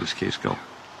should let this case go.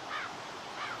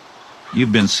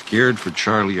 You've been scared for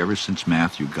Charlie ever since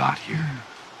Matthew got here.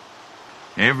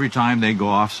 Every time they go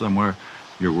off somewhere,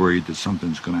 you're worried that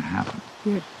something's going to happen.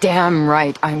 You're damn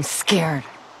right I'm scared.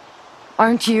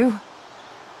 Aren't you?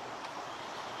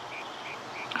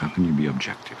 How can you be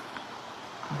objective?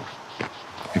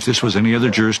 If this was any other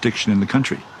jurisdiction in the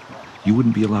country, you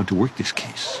wouldn't be allowed to work this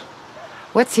case.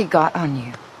 What's he got on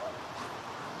you?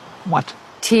 What?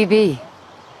 TV.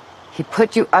 He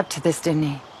put you up to this, didn't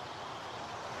he?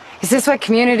 Is this what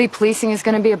community policing is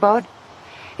going to be about?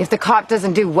 If the cop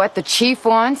doesn't do what the chief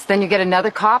wants, then you get another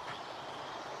cop?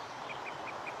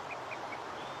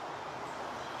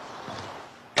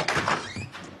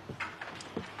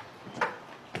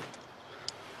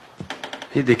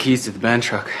 Need the keys to the band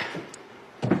truck.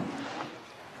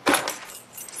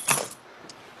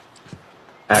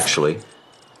 Actually,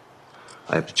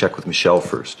 I have to check with Michelle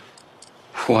first.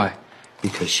 Why?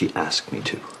 Because she asked me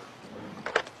to.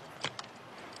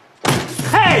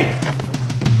 Hey!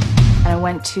 I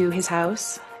went to his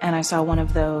house and I saw one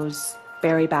of those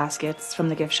berry baskets from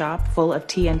the gift shop full of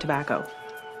tea and tobacco.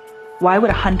 Why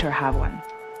would a hunter have one?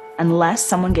 Unless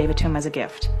someone gave it to him as a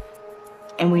gift.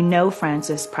 And we know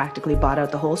Francis practically bought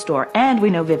out the whole store, and we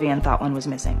know Vivian thought one was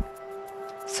missing.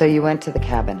 So you went to the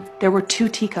cabin? There were 2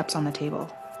 teacups on the table.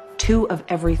 2 of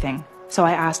everything. So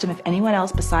I asked him if anyone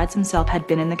else besides himself had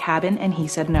been in the cabin, and he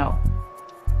said no.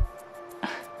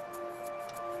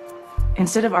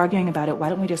 Instead of arguing about it, why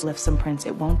don't we just lift some prints?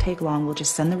 It won't take long. We'll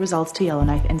just send the results to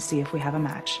Yellowknife and see if we have a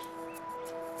match.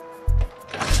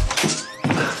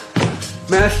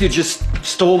 Matthew just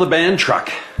stole the band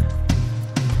truck.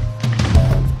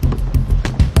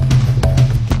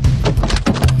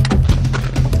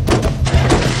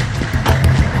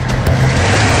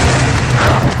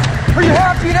 Are you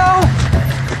happy now?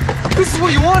 This is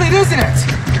what you wanted, isn't it?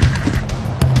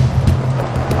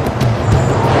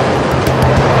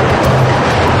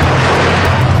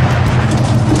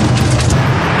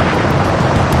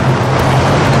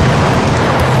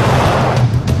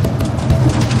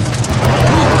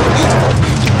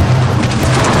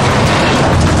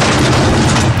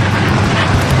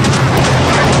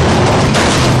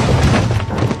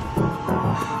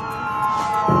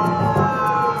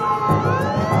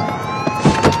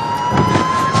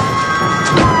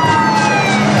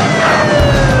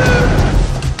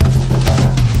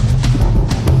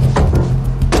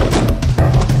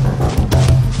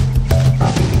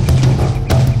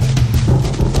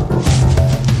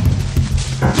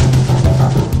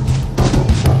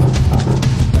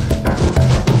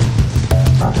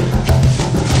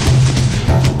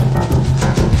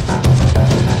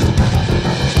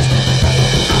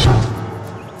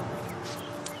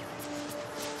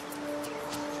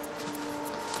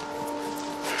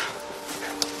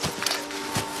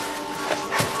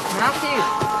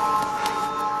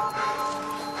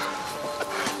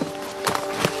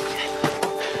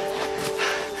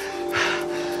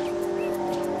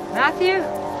 Matthew?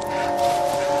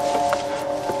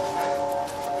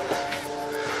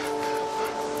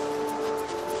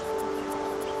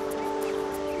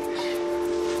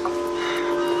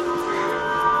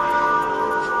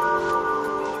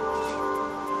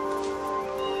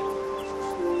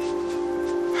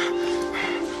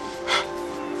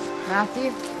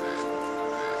 Matthew?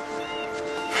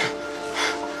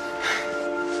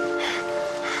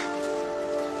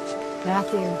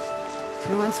 Matthew,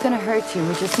 no one's gonna hurt you.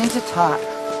 We just need to talk.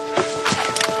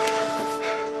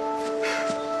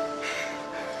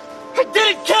 I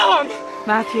didn't kill him!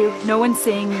 Matthew, no one's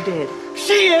saying you did.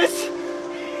 She is!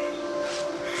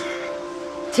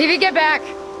 TV, get back!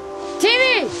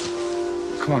 TV!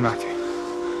 Come on, Matthew.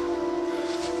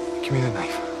 Give me the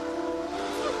knife.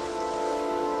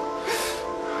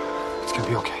 It's gonna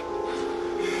be okay.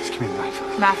 Just give me the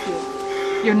knife. Matthew,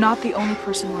 you're not the only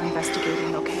person we're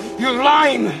investigating, okay? You're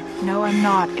lying! No, I'm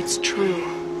not. It's true.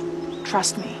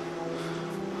 Trust me.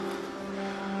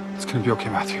 It's gonna be okay,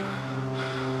 Matthew.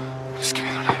 Just give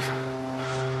me the knife.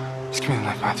 Just give me the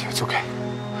knife, Matthew. It's okay.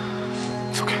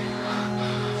 It's okay.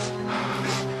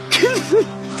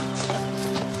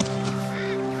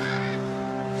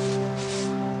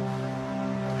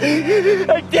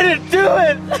 I didn't do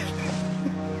it!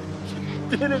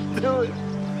 Didn't do it.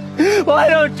 Why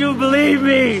don't you believe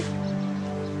me?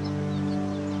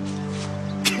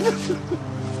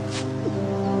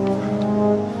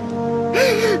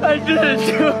 I didn't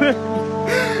do it.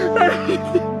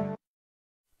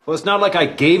 Well, it's not like I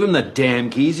gave him the damn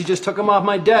keys. He just took them off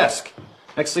my desk.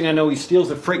 Next thing I know, he steals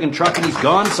the friggin' truck and he's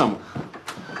gone somewhere.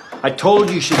 I told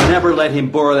you should never let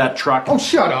him borrow that truck. Oh,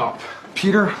 shut up.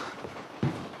 Peter,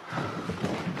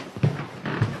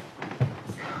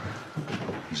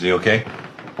 Is he okay?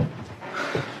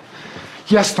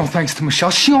 Yes, no thanks to Michelle.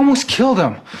 She almost killed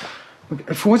him.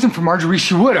 If it wasn't for Marjorie,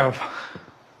 she would have.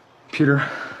 Peter,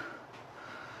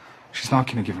 she's not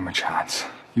going to give him a chance.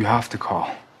 You have to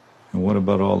call. And what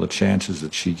about all the chances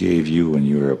that she gave you when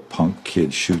you were a punk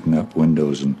kid shooting up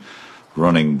windows and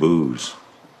running booze?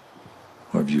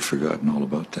 Or have you forgotten all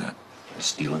about that?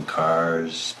 Stealing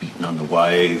cars, beating on the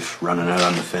wife, running out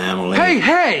on the family.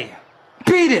 Hey!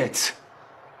 Beat it!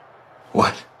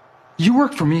 What? You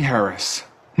work for me, Harris.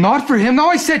 Not for him. Now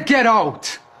I said get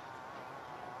out!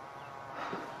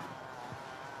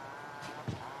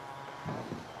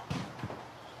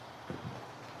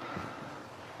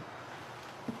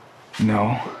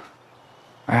 No,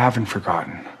 I haven't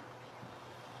forgotten.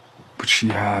 But she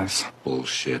has.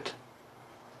 Bullshit.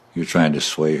 You're trying to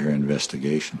sway her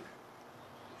investigation.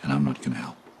 And I'm not going to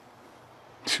help.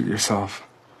 Suit yourself.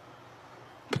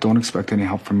 But don't expect any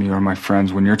help from me or my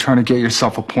friends when you're trying to get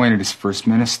yourself appointed as First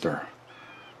Minister.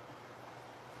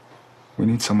 We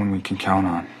need someone we can count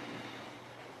on.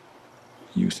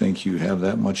 You think you have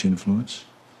that much influence?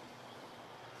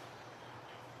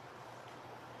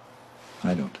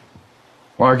 I don't.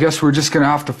 Well, I guess we're just gonna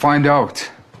have to find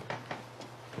out.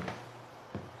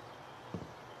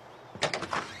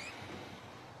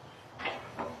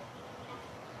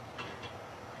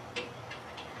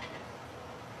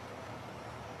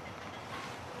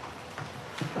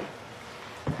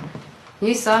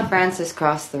 You saw Francis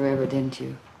cross the river, didn't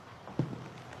you?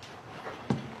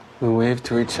 We waved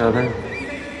to each other.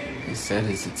 He said,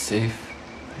 "Is it safe?"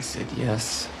 I said,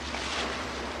 "Yes."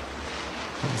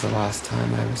 That was the last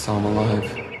time I ever saw him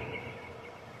alive.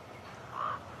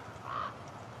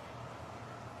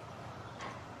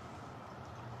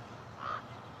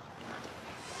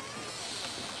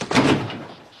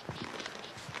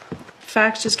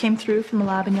 Fax just came through from the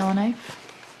lab in Yellowknife.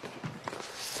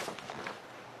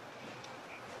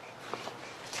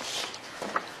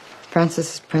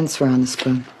 Francis's prints were on the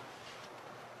spoon.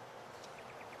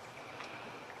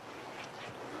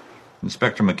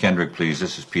 Inspector McKendrick, please.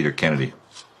 This is Peter Kennedy.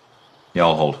 Yeah,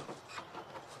 I'll hold.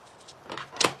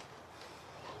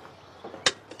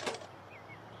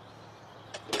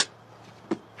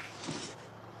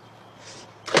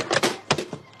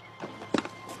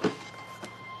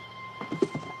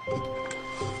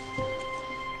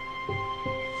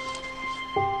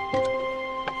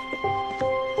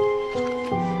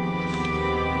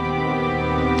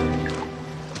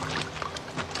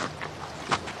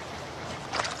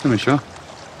 Hey, Michelle.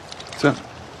 What's up?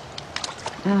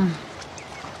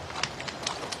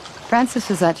 Francis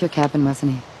was at your cabin,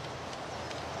 wasn't he?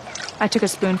 I took a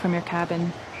spoon from your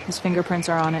cabin. His fingerprints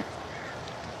are on it.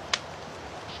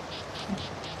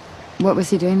 What was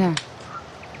he doing there?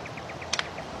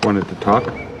 Wanted to talk.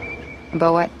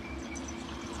 About what?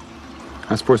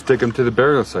 I was supposed to take him to the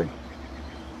burial site.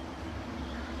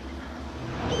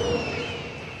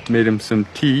 Made him some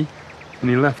tea, and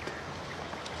he left.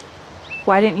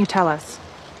 Why didn't you tell us?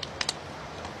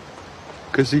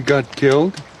 Because he got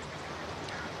killed.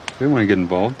 I didn't want to get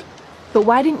involved. But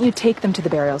why didn't you take them to the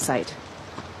burial site?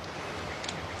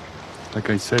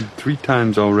 Like I said 3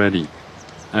 times already,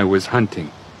 I was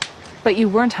hunting. But you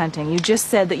weren't hunting. You just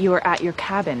said that you were at your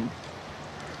cabin.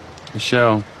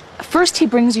 Michelle. First he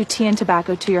brings you tea and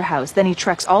tobacco to your house. Then he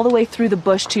treks all the way through the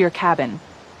bush to your cabin.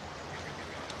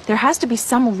 There has to be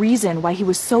some reason why he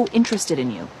was so interested in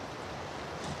you.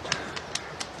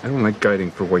 I don't like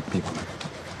guiding for white people.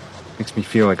 Makes me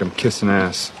feel like I'm kissing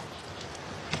ass.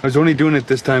 I was only doing it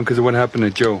this time because of what happened to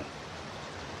Joe.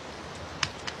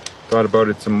 Thought about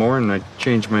it some more and I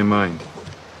changed my mind.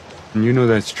 And you know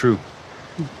that's true.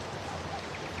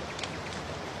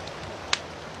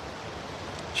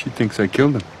 She thinks I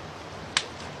killed him.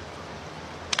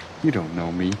 You don't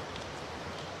know me.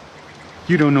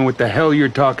 You don't know what the hell you're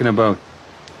talking about.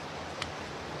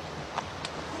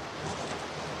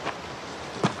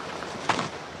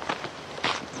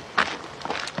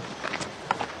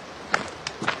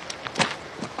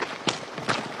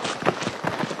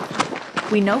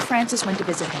 We know Francis went to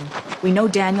visit him. We know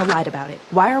Daniel lied about it.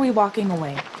 Why are we walking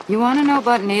away? You want to know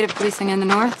about native policing in the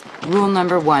North? Rule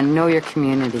number 1, know your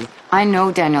community. I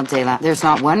know Daniel Dela. There's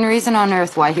not one reason on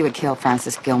earth why he would kill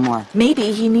Francis Gilmore.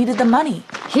 Maybe he needed the money.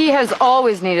 He has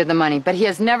always needed the money, but he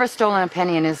has never stolen a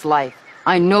penny in his life.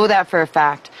 I know that for a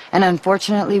fact. And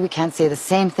unfortunately, we can't say the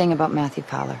same thing about Matthew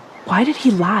Fowler. Why did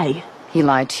he lie? He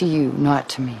lied to you, not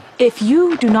to me. If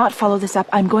you do not follow this up,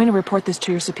 I'm going to report this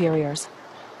to your superiors.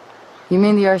 You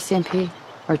mean the RCMP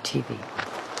or TV?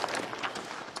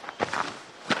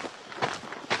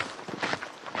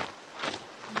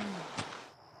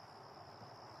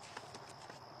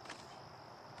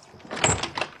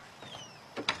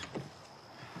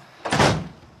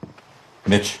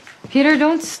 Mitch, Peter,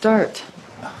 don't start.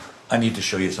 I need to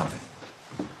show you something.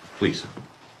 Please.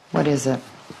 What is it?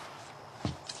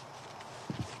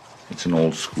 It's an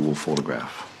old school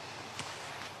photograph.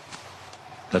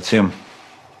 That's him.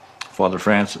 Father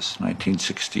Francis,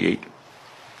 1968.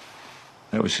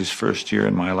 That was his first year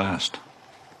and my last.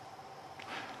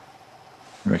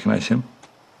 You recognize him?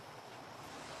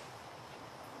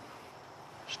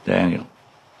 It's Daniel.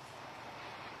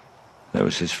 That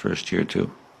was his first year, too.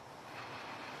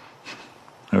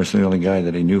 I was the only guy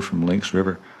that he knew from Lynx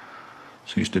River,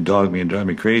 so he used to dog me and drive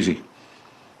me crazy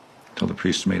until the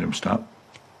priest made him stop.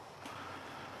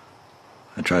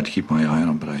 I tried to keep my eye on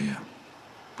him, but I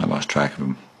lost track of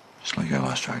him, just like I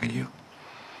lost track of you.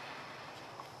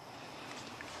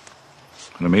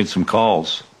 But I made some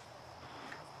calls.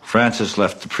 Francis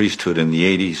left the priesthood in the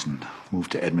 80s and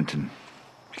moved to Edmonton,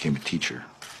 became a teacher.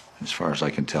 As far as I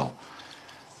can tell,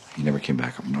 he never came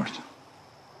back up north.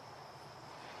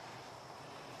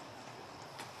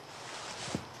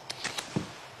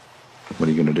 What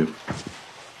are you going to do?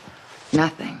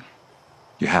 Nothing.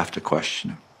 You have to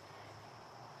question him.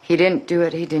 He didn't do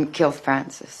it. He didn't kill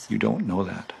Francis. You don't know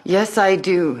that. Yes, I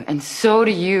do. And so do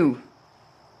you.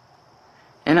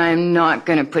 And I am not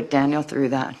going to put Daniel through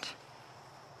that.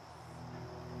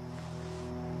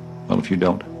 Well, if you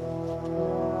don't,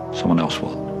 someone else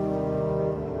will.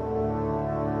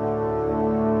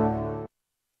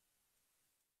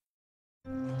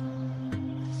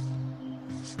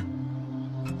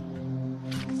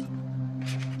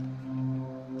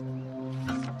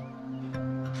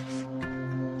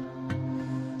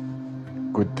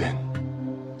 Good then.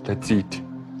 Let's eat.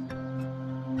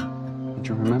 Don't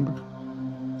you remember?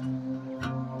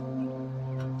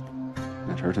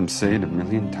 I'd heard him say it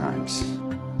 1,000,000 times.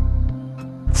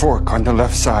 Fork on the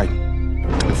left side.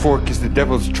 The fork is the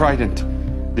devil's trident.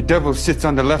 The devil sits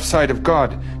on the left side of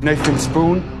God. Knife and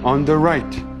spoon on the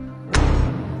right.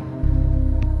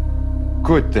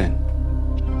 Good then.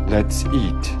 Let's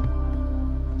eat.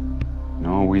 And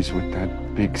always with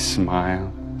that big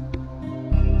smile.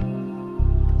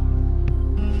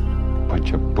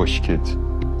 Bunch of bush kids.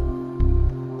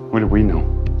 What do we know?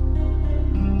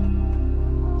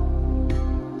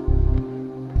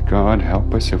 God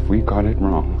help us if we got it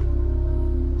wrong.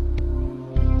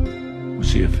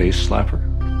 Was he a face slapper?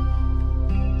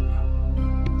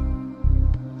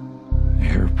 A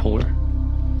hair puller?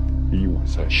 He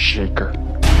was a shaker.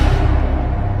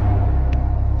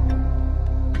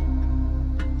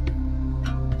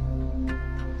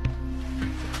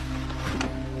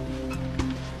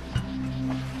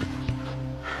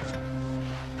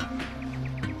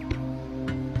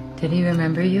 Did he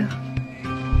remember you?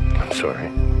 I'm sorry.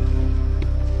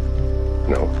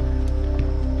 No.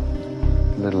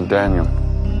 Little Daniel.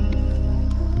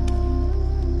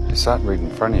 I sat right in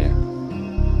front of you.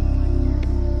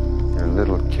 You're a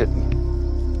little kitten.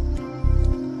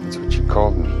 That's what you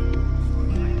called me.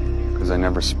 Because I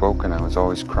never spoke and I was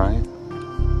always crying.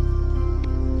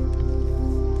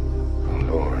 Oh,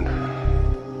 Lord.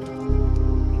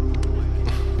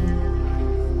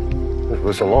 It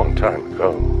was a long time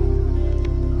ago.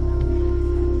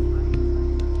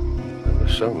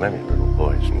 So many little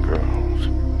boys and girls.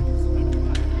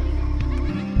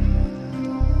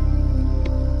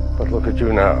 But look at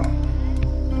you now.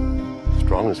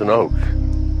 Strong as an oak.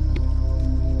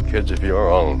 Kids of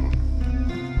your own.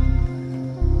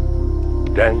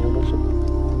 Danielism.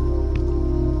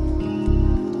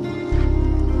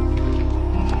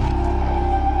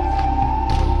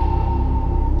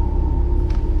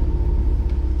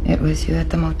 It was you at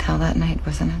the motel that night,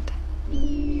 wasn't it?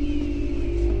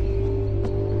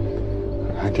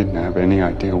 I didn't have any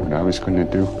idea what I was going to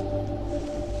do.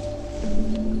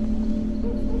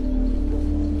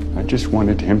 I just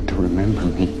wanted him to remember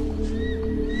me.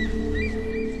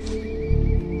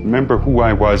 Remember who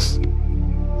I was.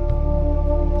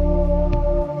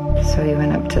 So you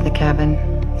went up to the cabin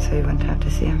so you wouldn't have to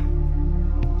see him.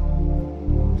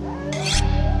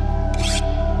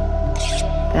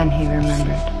 Then he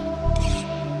remembered.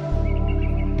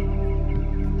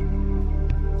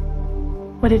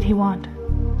 What did he want?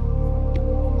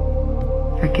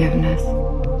 Forgiveness.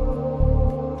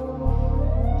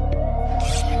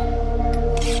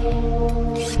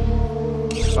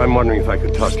 I'm wondering if I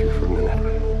could talk to you for a minute.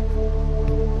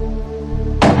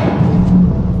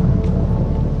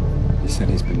 He said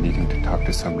he's been needing to talk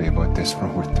to somebody about this for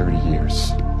over 30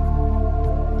 years.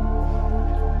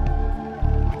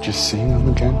 Just seeing him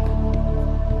again,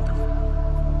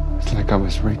 it's like I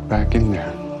was right back in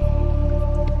there.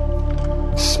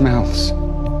 Smells.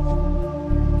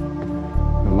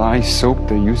 The lye soap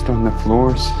they used on the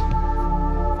floors.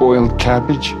 Boiled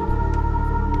cabbage.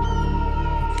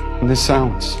 And the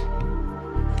sounds.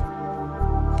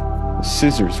 The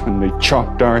scissors when they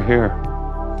chopped our hair.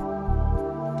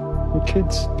 The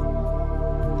kids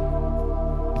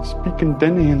speaking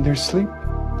Dene in their sleep.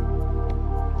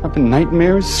 Having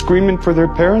nightmares, screaming for their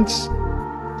parents.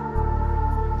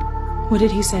 What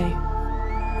did he say?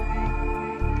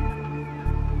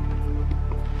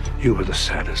 You were the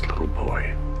saddest little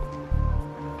boy.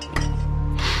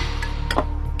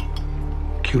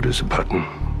 Cute as a button,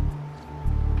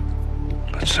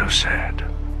 but so sad.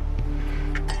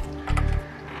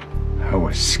 I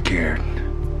was scared.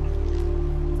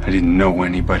 I didn't know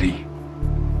anybody.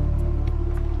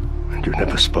 And you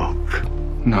never spoke?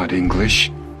 Not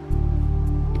English.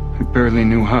 I barely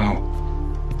knew how.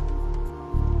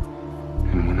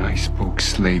 And when I spoke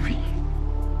slavey,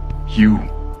 you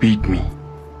beat me.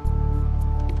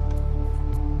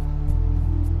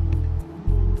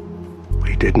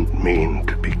 We didn't mean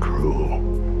to be cruel.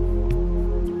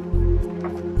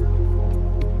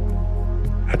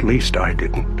 At least I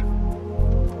didn't.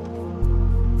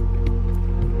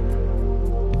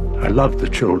 I loved the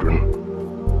children.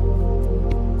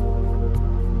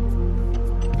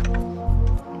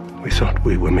 We thought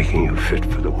we were making you fit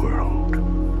for the world,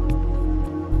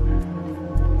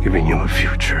 giving you a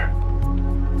future,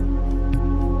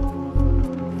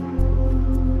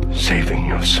 saving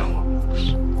your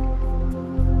souls.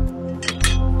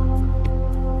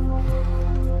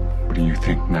 What do you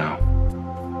think now?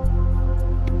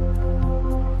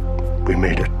 We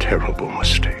made a terrible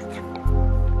mistake.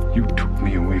 You took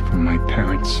me away from my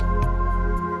parents.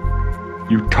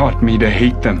 You taught me to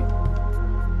hate them.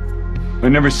 I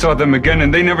never saw them again,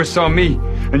 and they never saw me.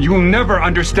 And you'll never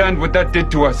understand what that did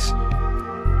to us.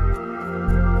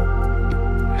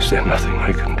 Is there nothing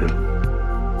I can do?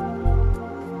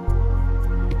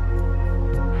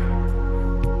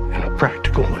 In a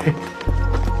practical way?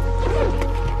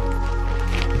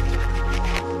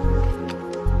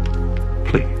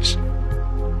 Please.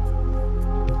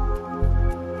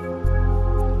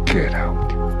 Get out.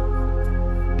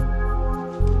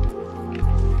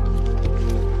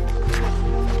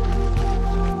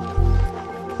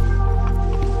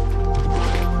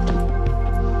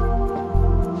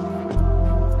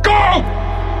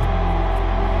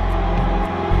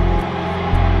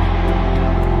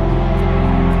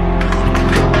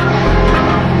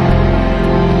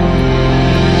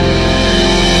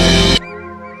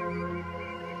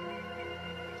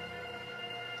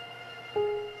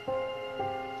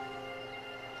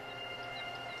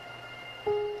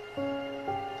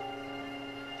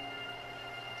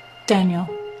 Daniel,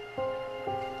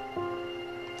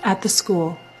 at the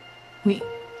school, we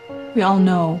all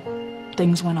know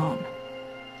things went on.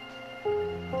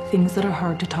 Things that are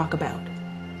hard to talk about.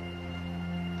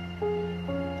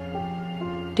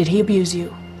 Did he abuse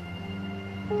you?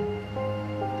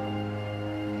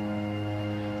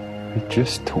 I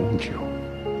just told you.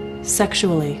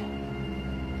 Sexually?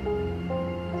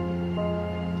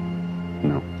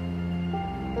 No.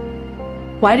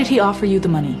 Why did he offer you the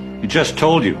money? He just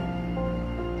told you.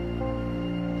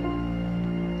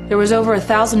 There was over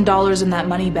 $1,000 in that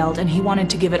money belt, and he wanted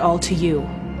to give it all to you.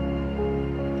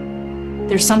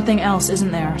 There's something else,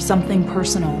 isn't there? Something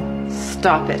personal.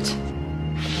 Stop it.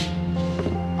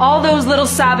 All those little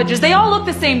savages, they all look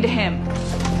the same to him.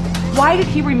 Why did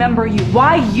he remember you?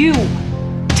 Why you?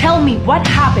 Tell me, what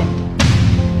happened?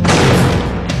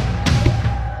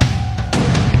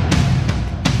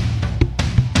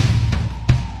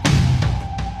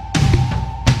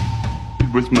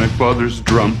 It was my father's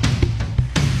drum.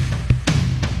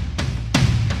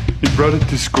 He brought it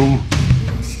to school,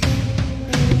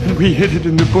 and we hid it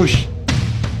in the bush.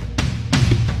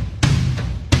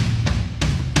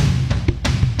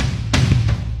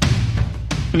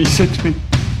 And he said to me,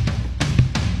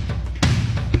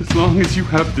 as long as you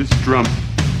have this drum,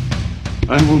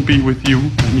 I will be with you,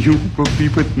 and you will be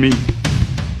with me.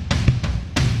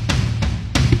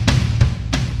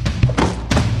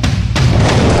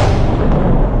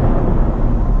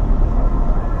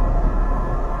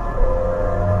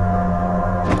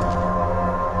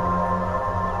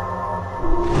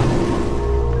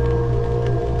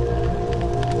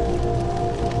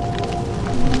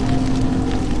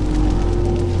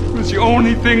 The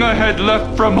only thing I had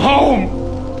left from home.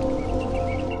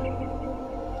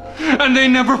 And they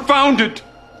never found it.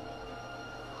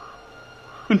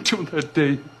 Until that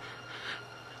day.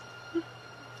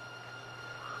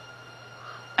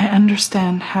 I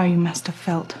understand how you must have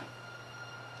felt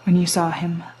when you saw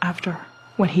him after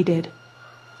what he did.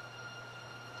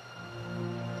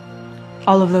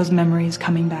 All of those memories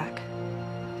coming back.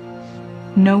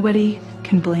 Nobody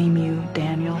can blame you,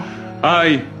 Daniel.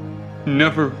 I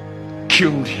never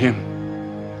killed him.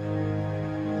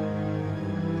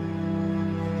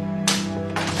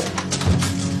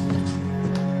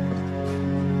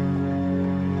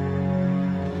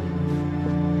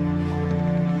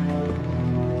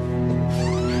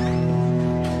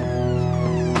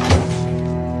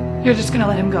 You're just gonna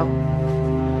let him go.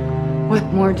 What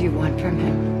more do you want from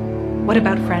him? What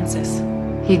about Francis?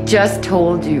 He just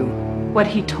told you. What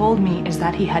he told me is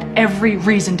that he had every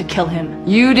reason to kill him.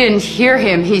 You didn't hear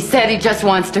him. He said he just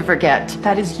wants to forget.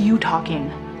 That is you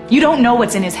talking. You don't know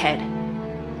what's in his head.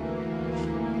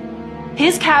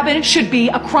 His cabin should be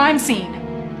a crime scene.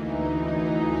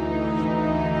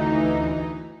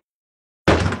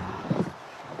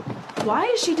 Why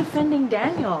is she defending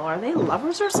Daniel? Are they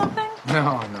lovers or something?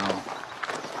 No.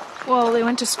 Well, they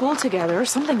went to school together.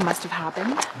 Something must have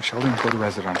happened. Michelle didn't go to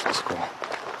residential school.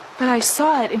 But I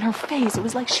saw it in her face. It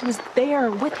was like she was there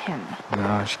with him.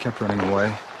 No, she kept running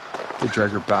away. They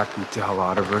dragged her back, beat the hell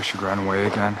out of her. She ran away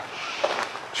again.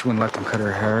 She wouldn't let them cut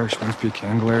her hair. She wouldn't speak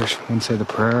English. Wouldn't say the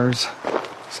prayers.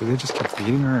 So they just kept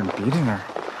beating her and beating her.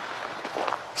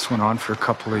 This went on for a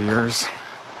couple of years.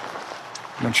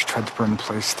 And then she tried to burn the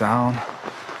place down.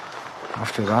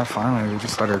 After that, finally, they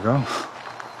just let her go.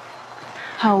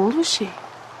 How old was she?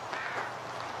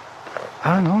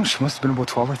 I don't know. She must have been about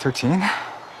 12 or 13.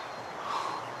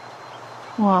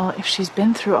 Well, if she's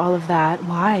been through all of that,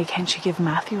 why can't she give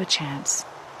Matthew a chance?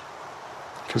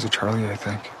 Because of Charlie, I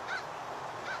think.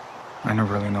 I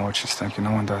never really know what she's thinking.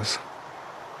 No one does.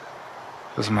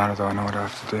 Doesn't matter, though. I know what I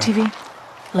have to do. TV,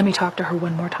 let me talk to her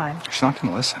one more time. She's not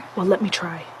going to listen. Well, let me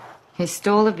try. He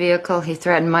stole a vehicle. He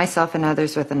threatened myself and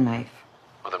others with a knife.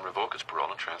 Well, then revoke his parole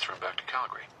and transfer him back to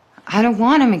Calgary. I don't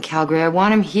want him in Calgary. I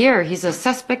want him here. He's a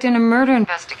suspect in a murder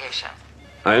investigation.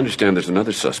 I understand there's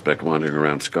another suspect wandering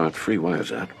around scot-free. Why is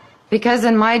that? Because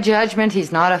in my judgment,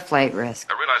 he's not a flight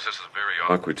risk. I realize this is a very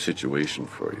awkward situation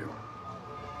for you.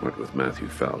 What with Matthew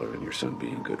Fowler and your son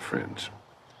being good friends.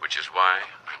 Which is why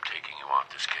I'm taking you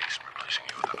off this case and replacing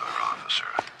you with another officer.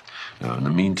 Now, in the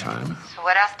meantime... So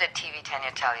what else did TV Tanya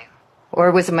tell you?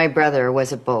 Or was it my brother, or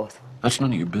was it both? That's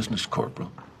none of your business,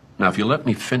 Corporal. Now, if you let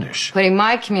me finish... Putting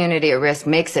my community at risk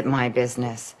makes it my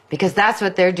business. Because that's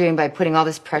what they're doing by putting all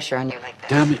this pressure on you like this.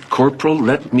 Damn it, Corporal,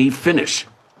 let me finish.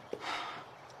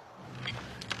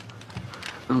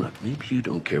 Now, look, maybe you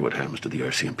don't care what happens to the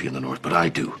RCMP in the North, but I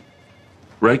do.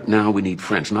 Right now, we need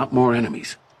friends, not more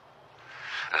enemies.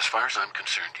 As far as I'm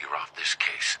concerned, you're off this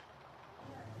case.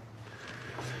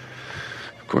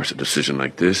 Of course, a decision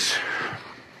like this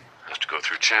has to go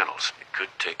through channels. It could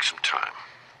take some time.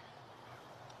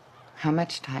 How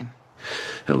much time?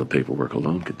 Hell, the paperwork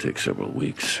alone could take several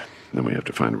weeks. Then we have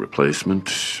to find a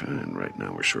replacement, and right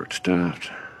now we're short-staffed.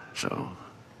 So,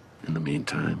 in the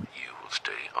meantime, you will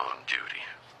stay on duty.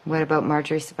 What about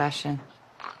Marjorie Sebastian?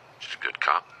 She's a good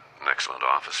cop, an excellent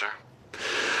officer.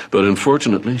 But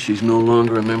unfortunately, she's no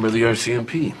longer a member of the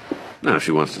RCMP. Now, if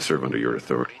she wants to serve under your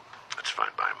authority, that's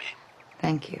fine by me.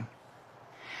 Thank you.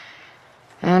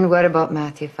 And what about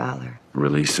Matthew Fowler?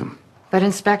 Release him. But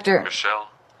Inspector... Michelle?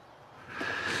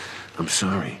 I'm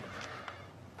sorry.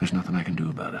 There's nothing I can do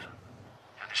about it.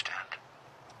 You understand?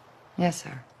 Yes,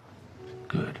 sir.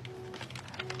 Good.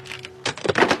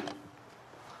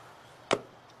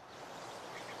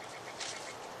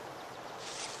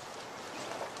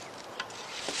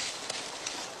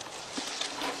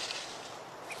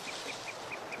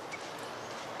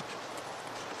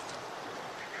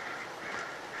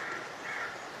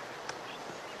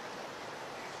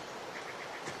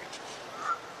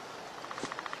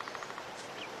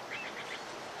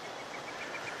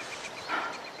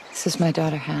 This is my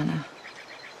daughter, Hannah.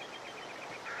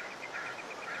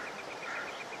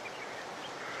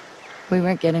 We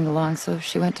weren't getting along, so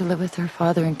she went to live with her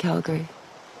father in Calgary.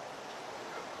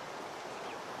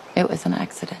 It was an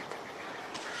accident.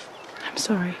 I'm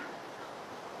sorry.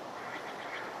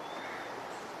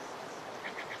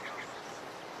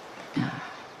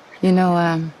 You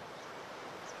know,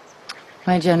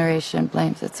 my generation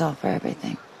blames itself for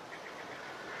everything.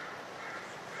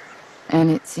 And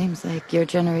it seems like your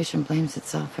generation blames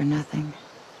itself for nothing.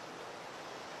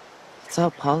 It's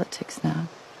all politics now.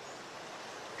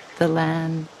 The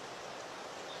land,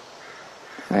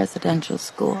 residential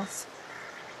schools.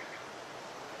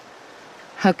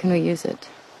 How can we use it?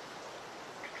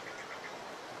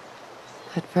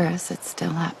 But for us, it's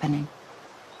still happening.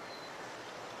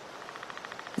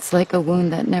 It's like a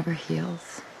wound that never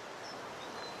heals.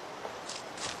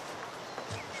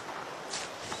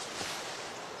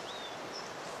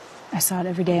 I saw it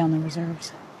every day on the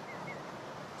reserves.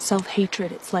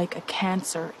 Self-hatred, it's like a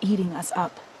cancer eating us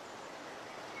up.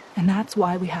 And that's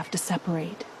why we have to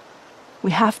separate.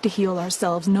 We have to heal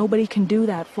ourselves. Nobody can do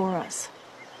that for us.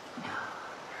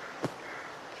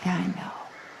 Yeah, I know.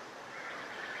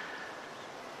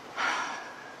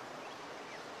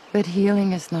 But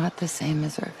healing is not the same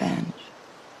as revenge.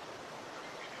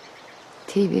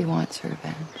 TV wants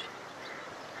revenge.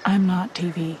 I'm not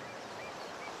TV.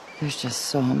 There's just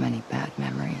so many bad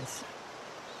memories.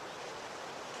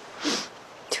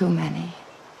 Too many.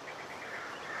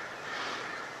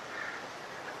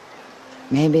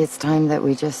 Maybe it's time that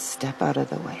we just step out of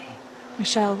the way.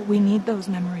 Michelle, we need those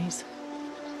memories.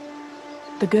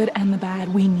 The good and the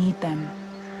bad, we need them.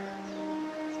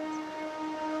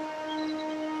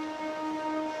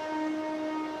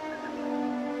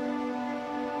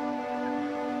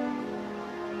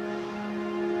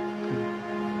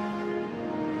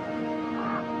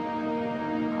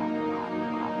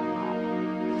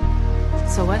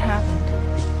 So what happened?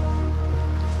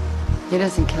 He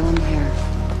doesn't kill him here.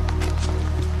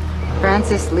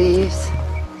 Francis leaves.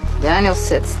 Daniel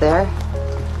sits there,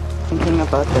 thinking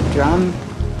about the drum,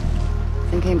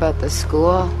 thinking about the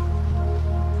school,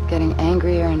 getting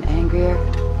angrier and angrier.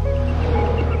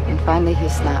 And finally he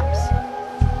snaps.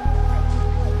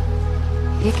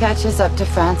 He catches up to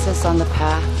Francis on the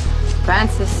path.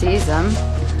 Francis sees him.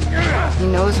 He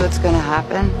knows what's going to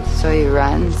happen, so he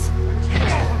runs.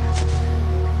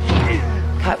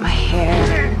 Cut my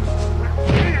hair.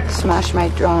 Smash my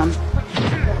drum.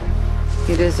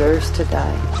 He deserves to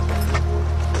die.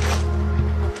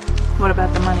 What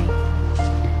about the money?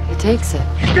 He takes it.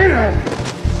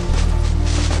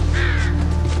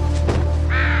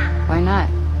 Why not?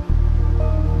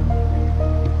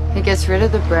 He gets rid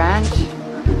of the branch,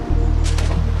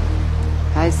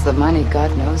 hides the money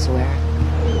God knows where.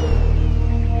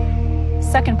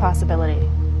 Second possibility.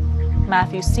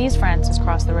 Matthew sees Francis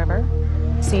cross the river,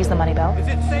 sees the money belt. Is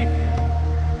it safe?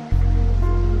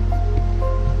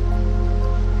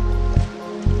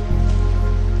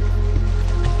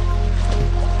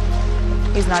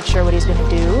 He's not sure what he's going to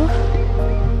do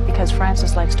because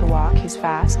Francis likes to walk. He's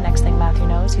fast. Next thing Matthew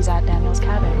knows, he's at Daniel's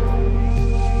cabin.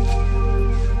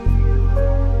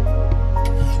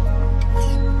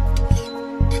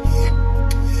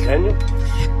 Daniel?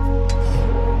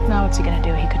 Now what's he going to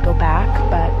do? He could go back,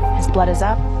 but his blood is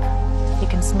up. He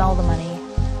can smell the money.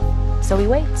 So he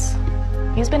waits.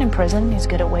 He's been in prison. He's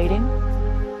good at waiting.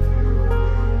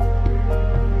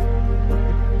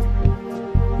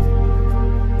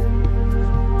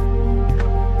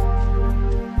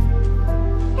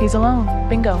 He's alone.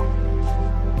 Bingo.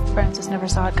 Francis never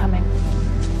saw it coming.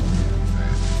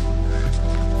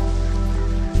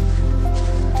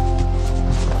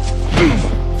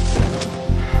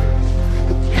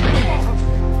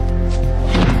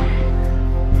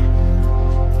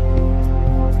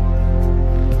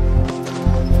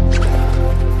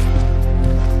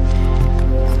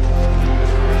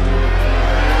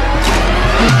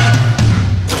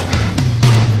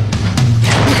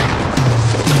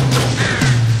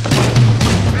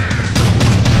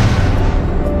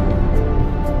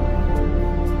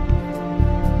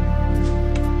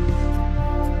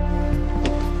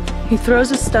 He throws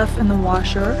his stuff in the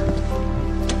washer,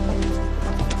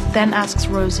 then asks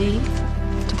Rosie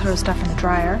to throw stuff in the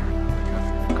dryer,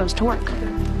 goes to work.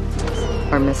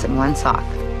 We're missing one sock.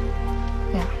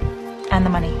 Yeah. And the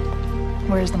money.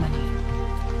 Where's the money?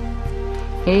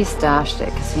 He stashed it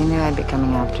because he knew I'd be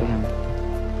coming after him.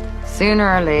 Sooner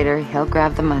or later, he'll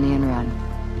grab the money and run.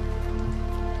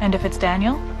 And if it's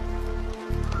Daniel?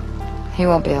 He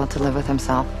won't be able to live with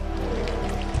himself.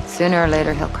 Sooner or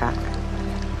later, he'll crack.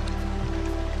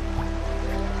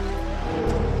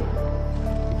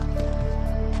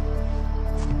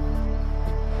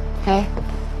 Hey.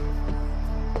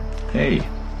 Hey.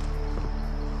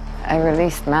 I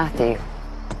released Matthew.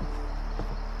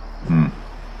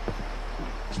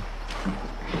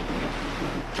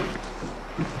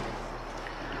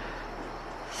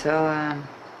 So,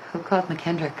 who called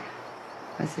McKendrick?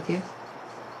 Was it you?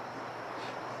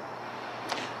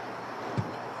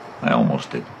 I almost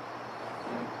did.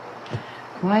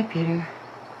 Why, Peter?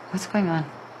 What's going on?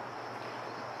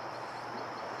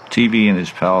 TV and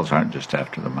his pals aren't just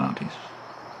after the Mounties.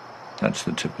 That's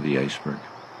the tip of the iceberg.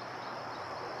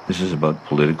 This is about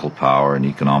political power and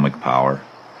economic power.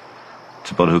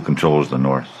 It's about who controls the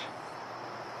North.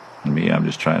 And me, I'm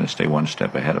just trying to stay one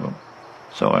step ahead of them.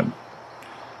 So I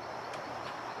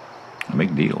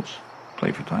make deals,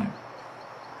 play for time.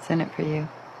 What's in it for you?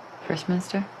 First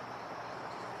Minister?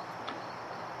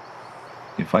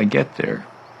 If I get there,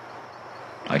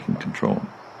 I can control him.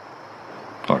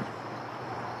 Or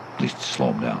at least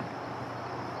slow him down.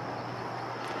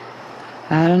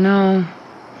 I don't know.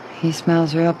 He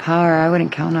smells real power. I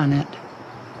wouldn't count on it.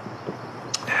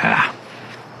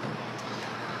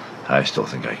 I still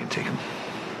think I can take him.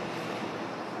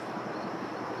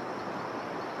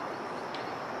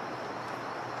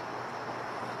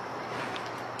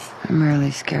 I'm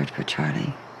really scared for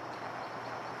Charlie.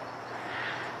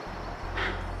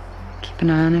 Keep an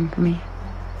eye on him for me.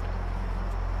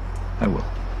 I will.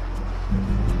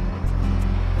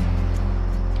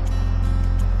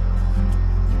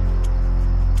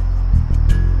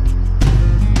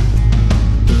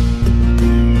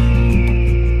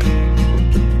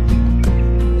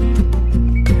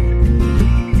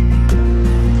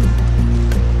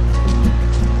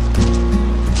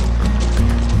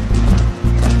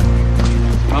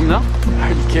 No?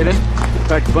 Are you kidding?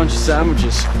 Packed a bunch of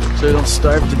sandwiches so they don't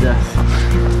starve to death.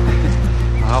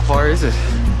 How far is it?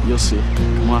 You'll see.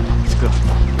 Come on, let's go.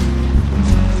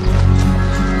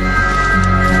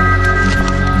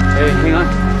 Hey, hang on.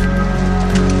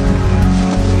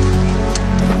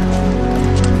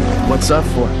 What's that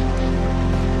for?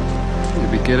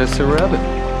 Maybe get us a rabbit.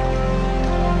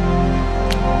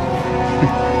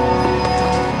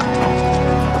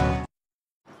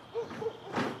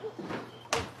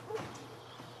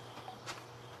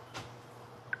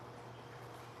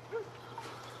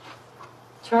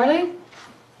 Charlie?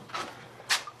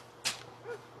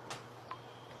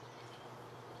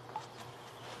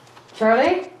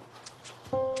 Charlie?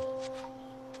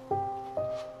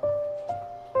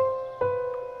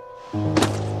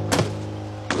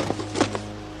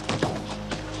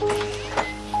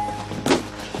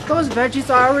 Those veggies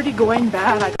are already going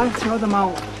bad. I gotta throw them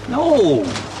out. No!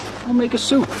 I'll make a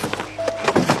soup.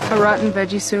 A rotten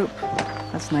veggie soup.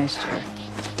 That's nice, Jerry.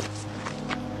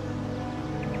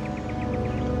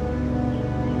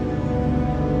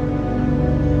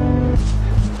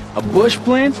 A bush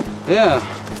plane? Yeah.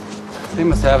 They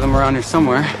must have them around here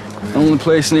somewhere. The only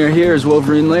place near here is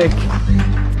Wolverine Lake.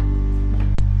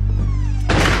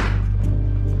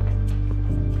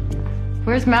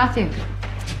 Where's Matthew?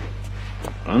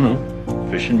 I don't know.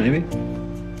 Fishing, maybe?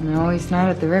 No, he's not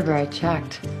at the river. I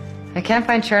checked. I can't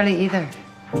find Charlie either.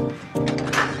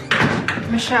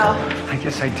 Michelle. I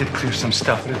guess I did clear some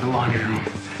stuff out of the laundry room.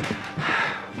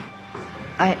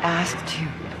 I asked you.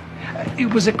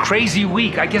 It was a crazy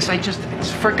week. I guess I just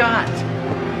forgot.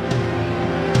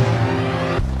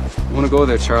 You want to go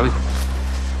there, Charlie?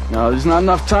 No, there's not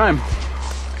enough time.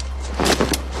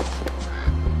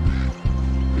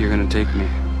 You're gonna take me.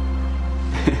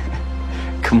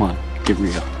 Come on, get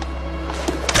real.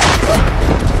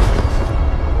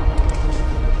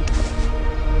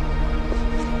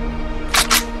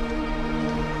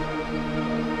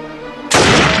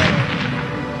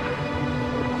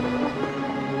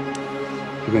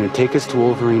 You're gonna take us to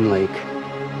Wolverine Lake.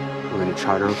 We're gonna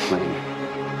charter a plane.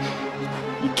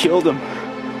 You killed him.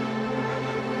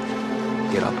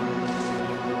 Get up.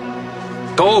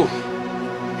 Go!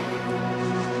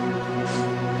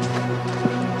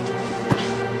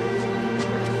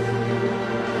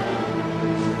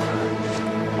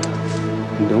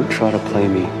 And don't try to play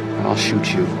me, or I'll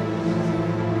shoot you.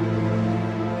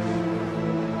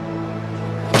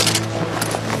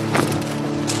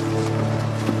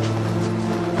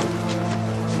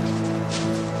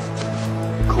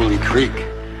 Coley Creek.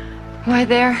 Why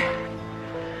there?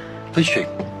 Fishing.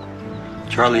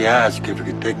 Charlie asked if we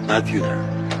could take Matthew there.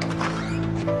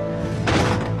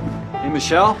 Hey,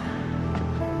 Michelle?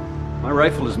 My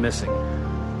rifle is missing.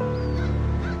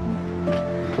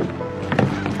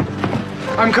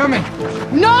 I'm coming!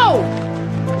 No!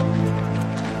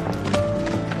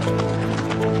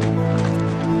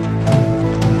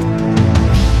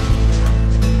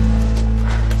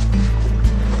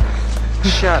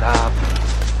 Shut up.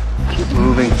 Keep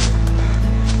moving.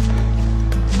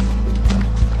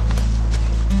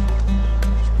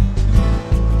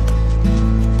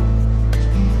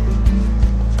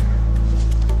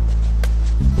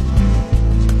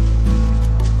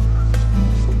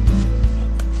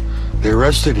 They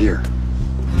arrested here.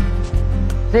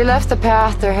 They left the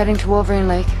path. They're heading to Wolverine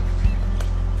Lake.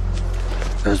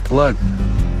 There's blood.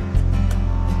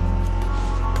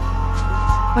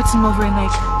 What's in Wolverine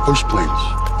Lake? Bush planes.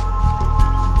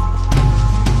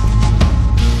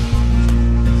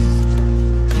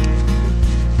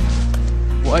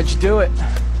 Why'd you do it?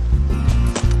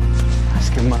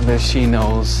 Ask your mother, she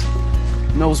knows.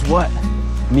 Knows what?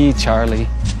 Me, Charlie.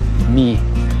 Me.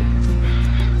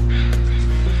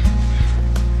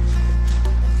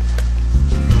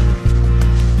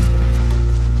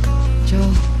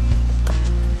 Joe,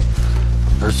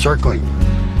 They're circling.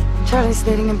 Charlie's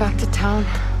leading him back to town.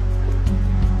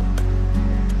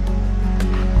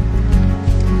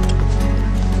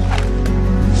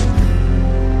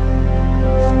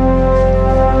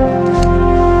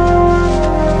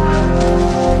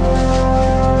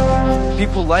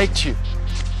 liked you.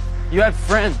 You had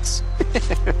friends.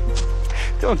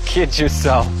 Don't kid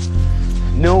yourself.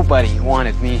 Nobody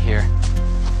wanted me here.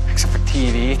 Except for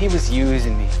TV. He was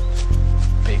using me.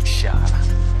 Big shot.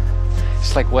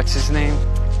 It's like, what's his name?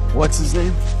 What's his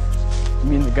name? You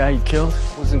mean the guy you killed?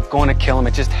 I wasn't going to kill him,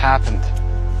 it just happened.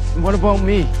 And what about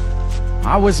me?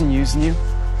 I wasn't using you.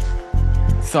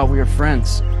 I thought we were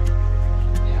friends.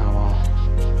 Yeah, well,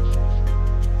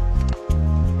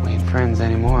 we ain't friends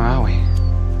anymore, are we?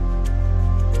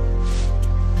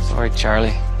 Sorry,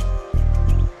 Charlie.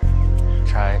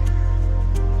 Tried.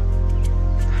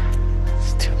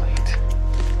 It's too late.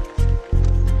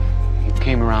 You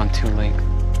came around too late.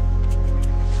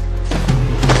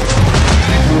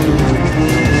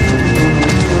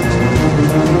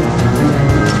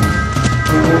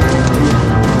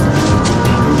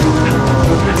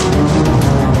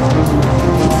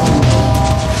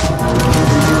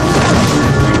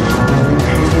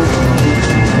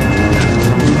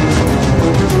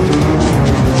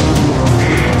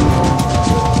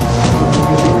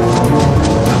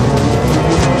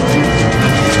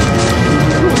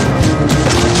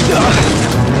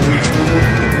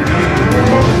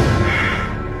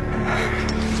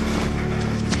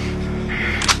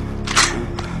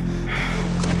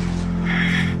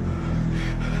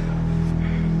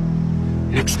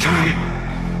 Next time,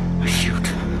 I shoot.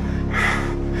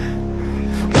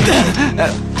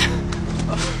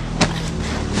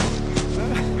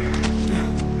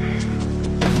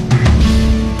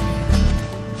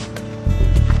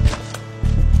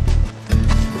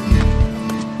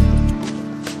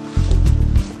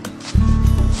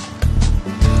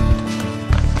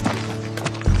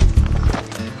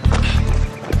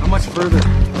 How much further?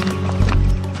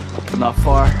 Not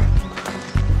far.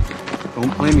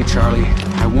 Don't blame me, Charlie.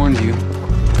 I warned you.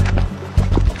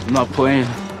 I'm not playing.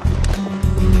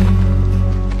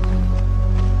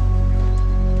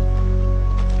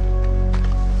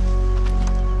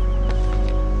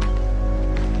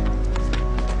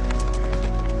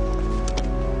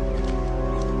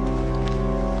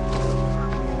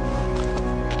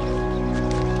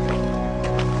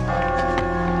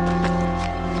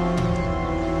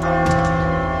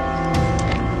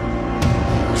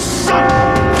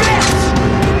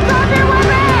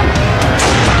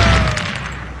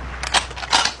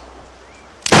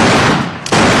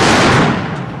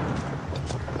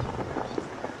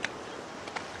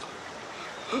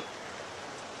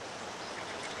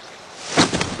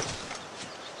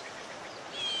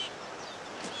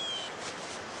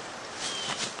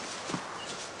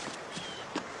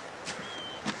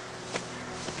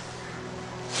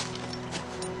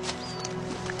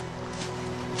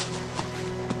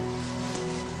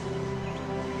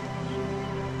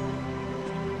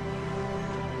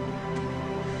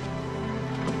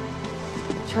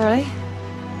 Charlie?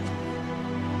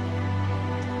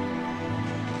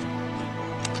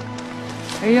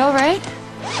 Are you all right?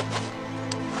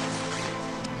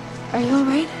 Are you all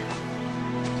right?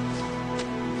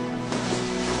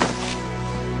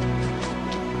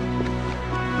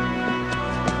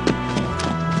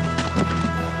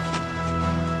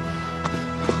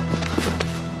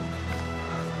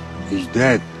 He's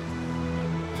dead.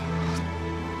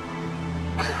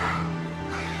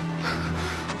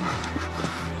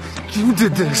 You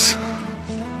did this.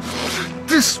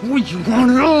 This is what you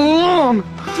wanted all along.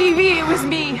 TV, it was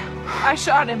me. I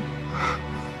shot him.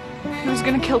 He was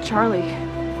gonna kill Charlie.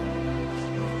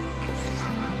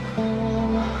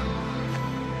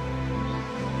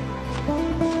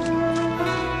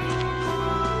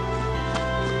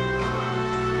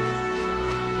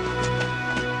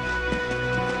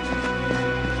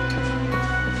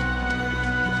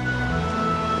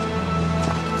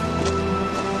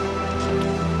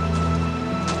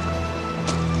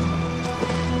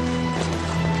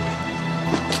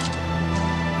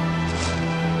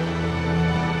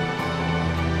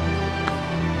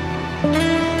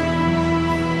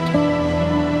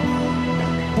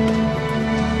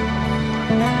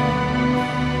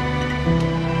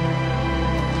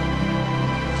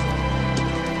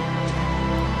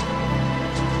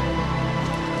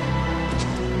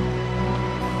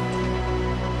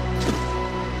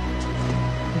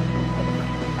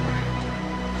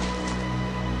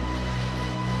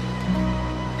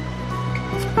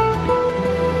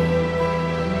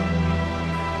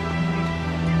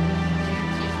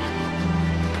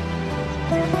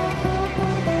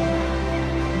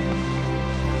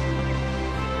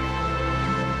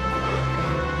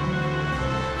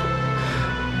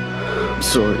 I'm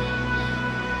sorry.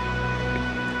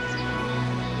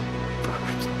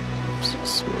 I'm so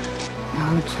sorry.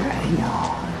 No, Charlie, no.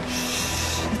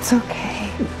 Shh, it's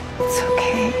okay. It's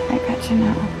okay. I got you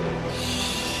now.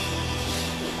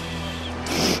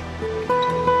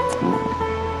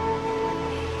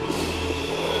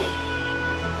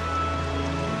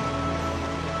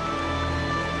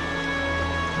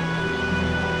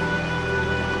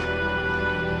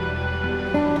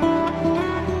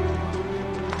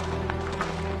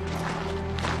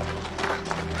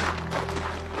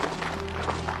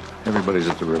 Everybody's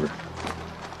at the river.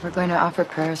 We're going to offer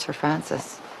prayers for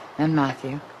Francis and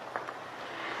Matthew.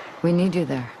 We need you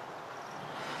there.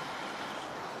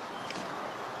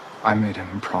 I made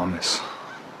him a promise.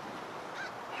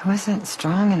 He wasn't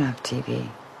strong enough, TV.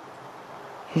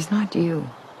 He's not you.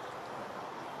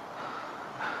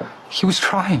 He was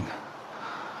trying.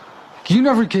 You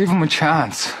never gave him a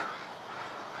chance.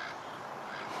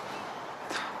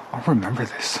 I'll remember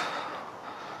this.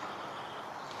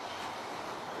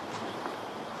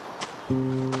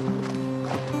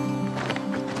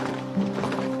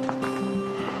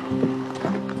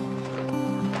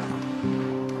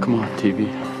 Come on, TV.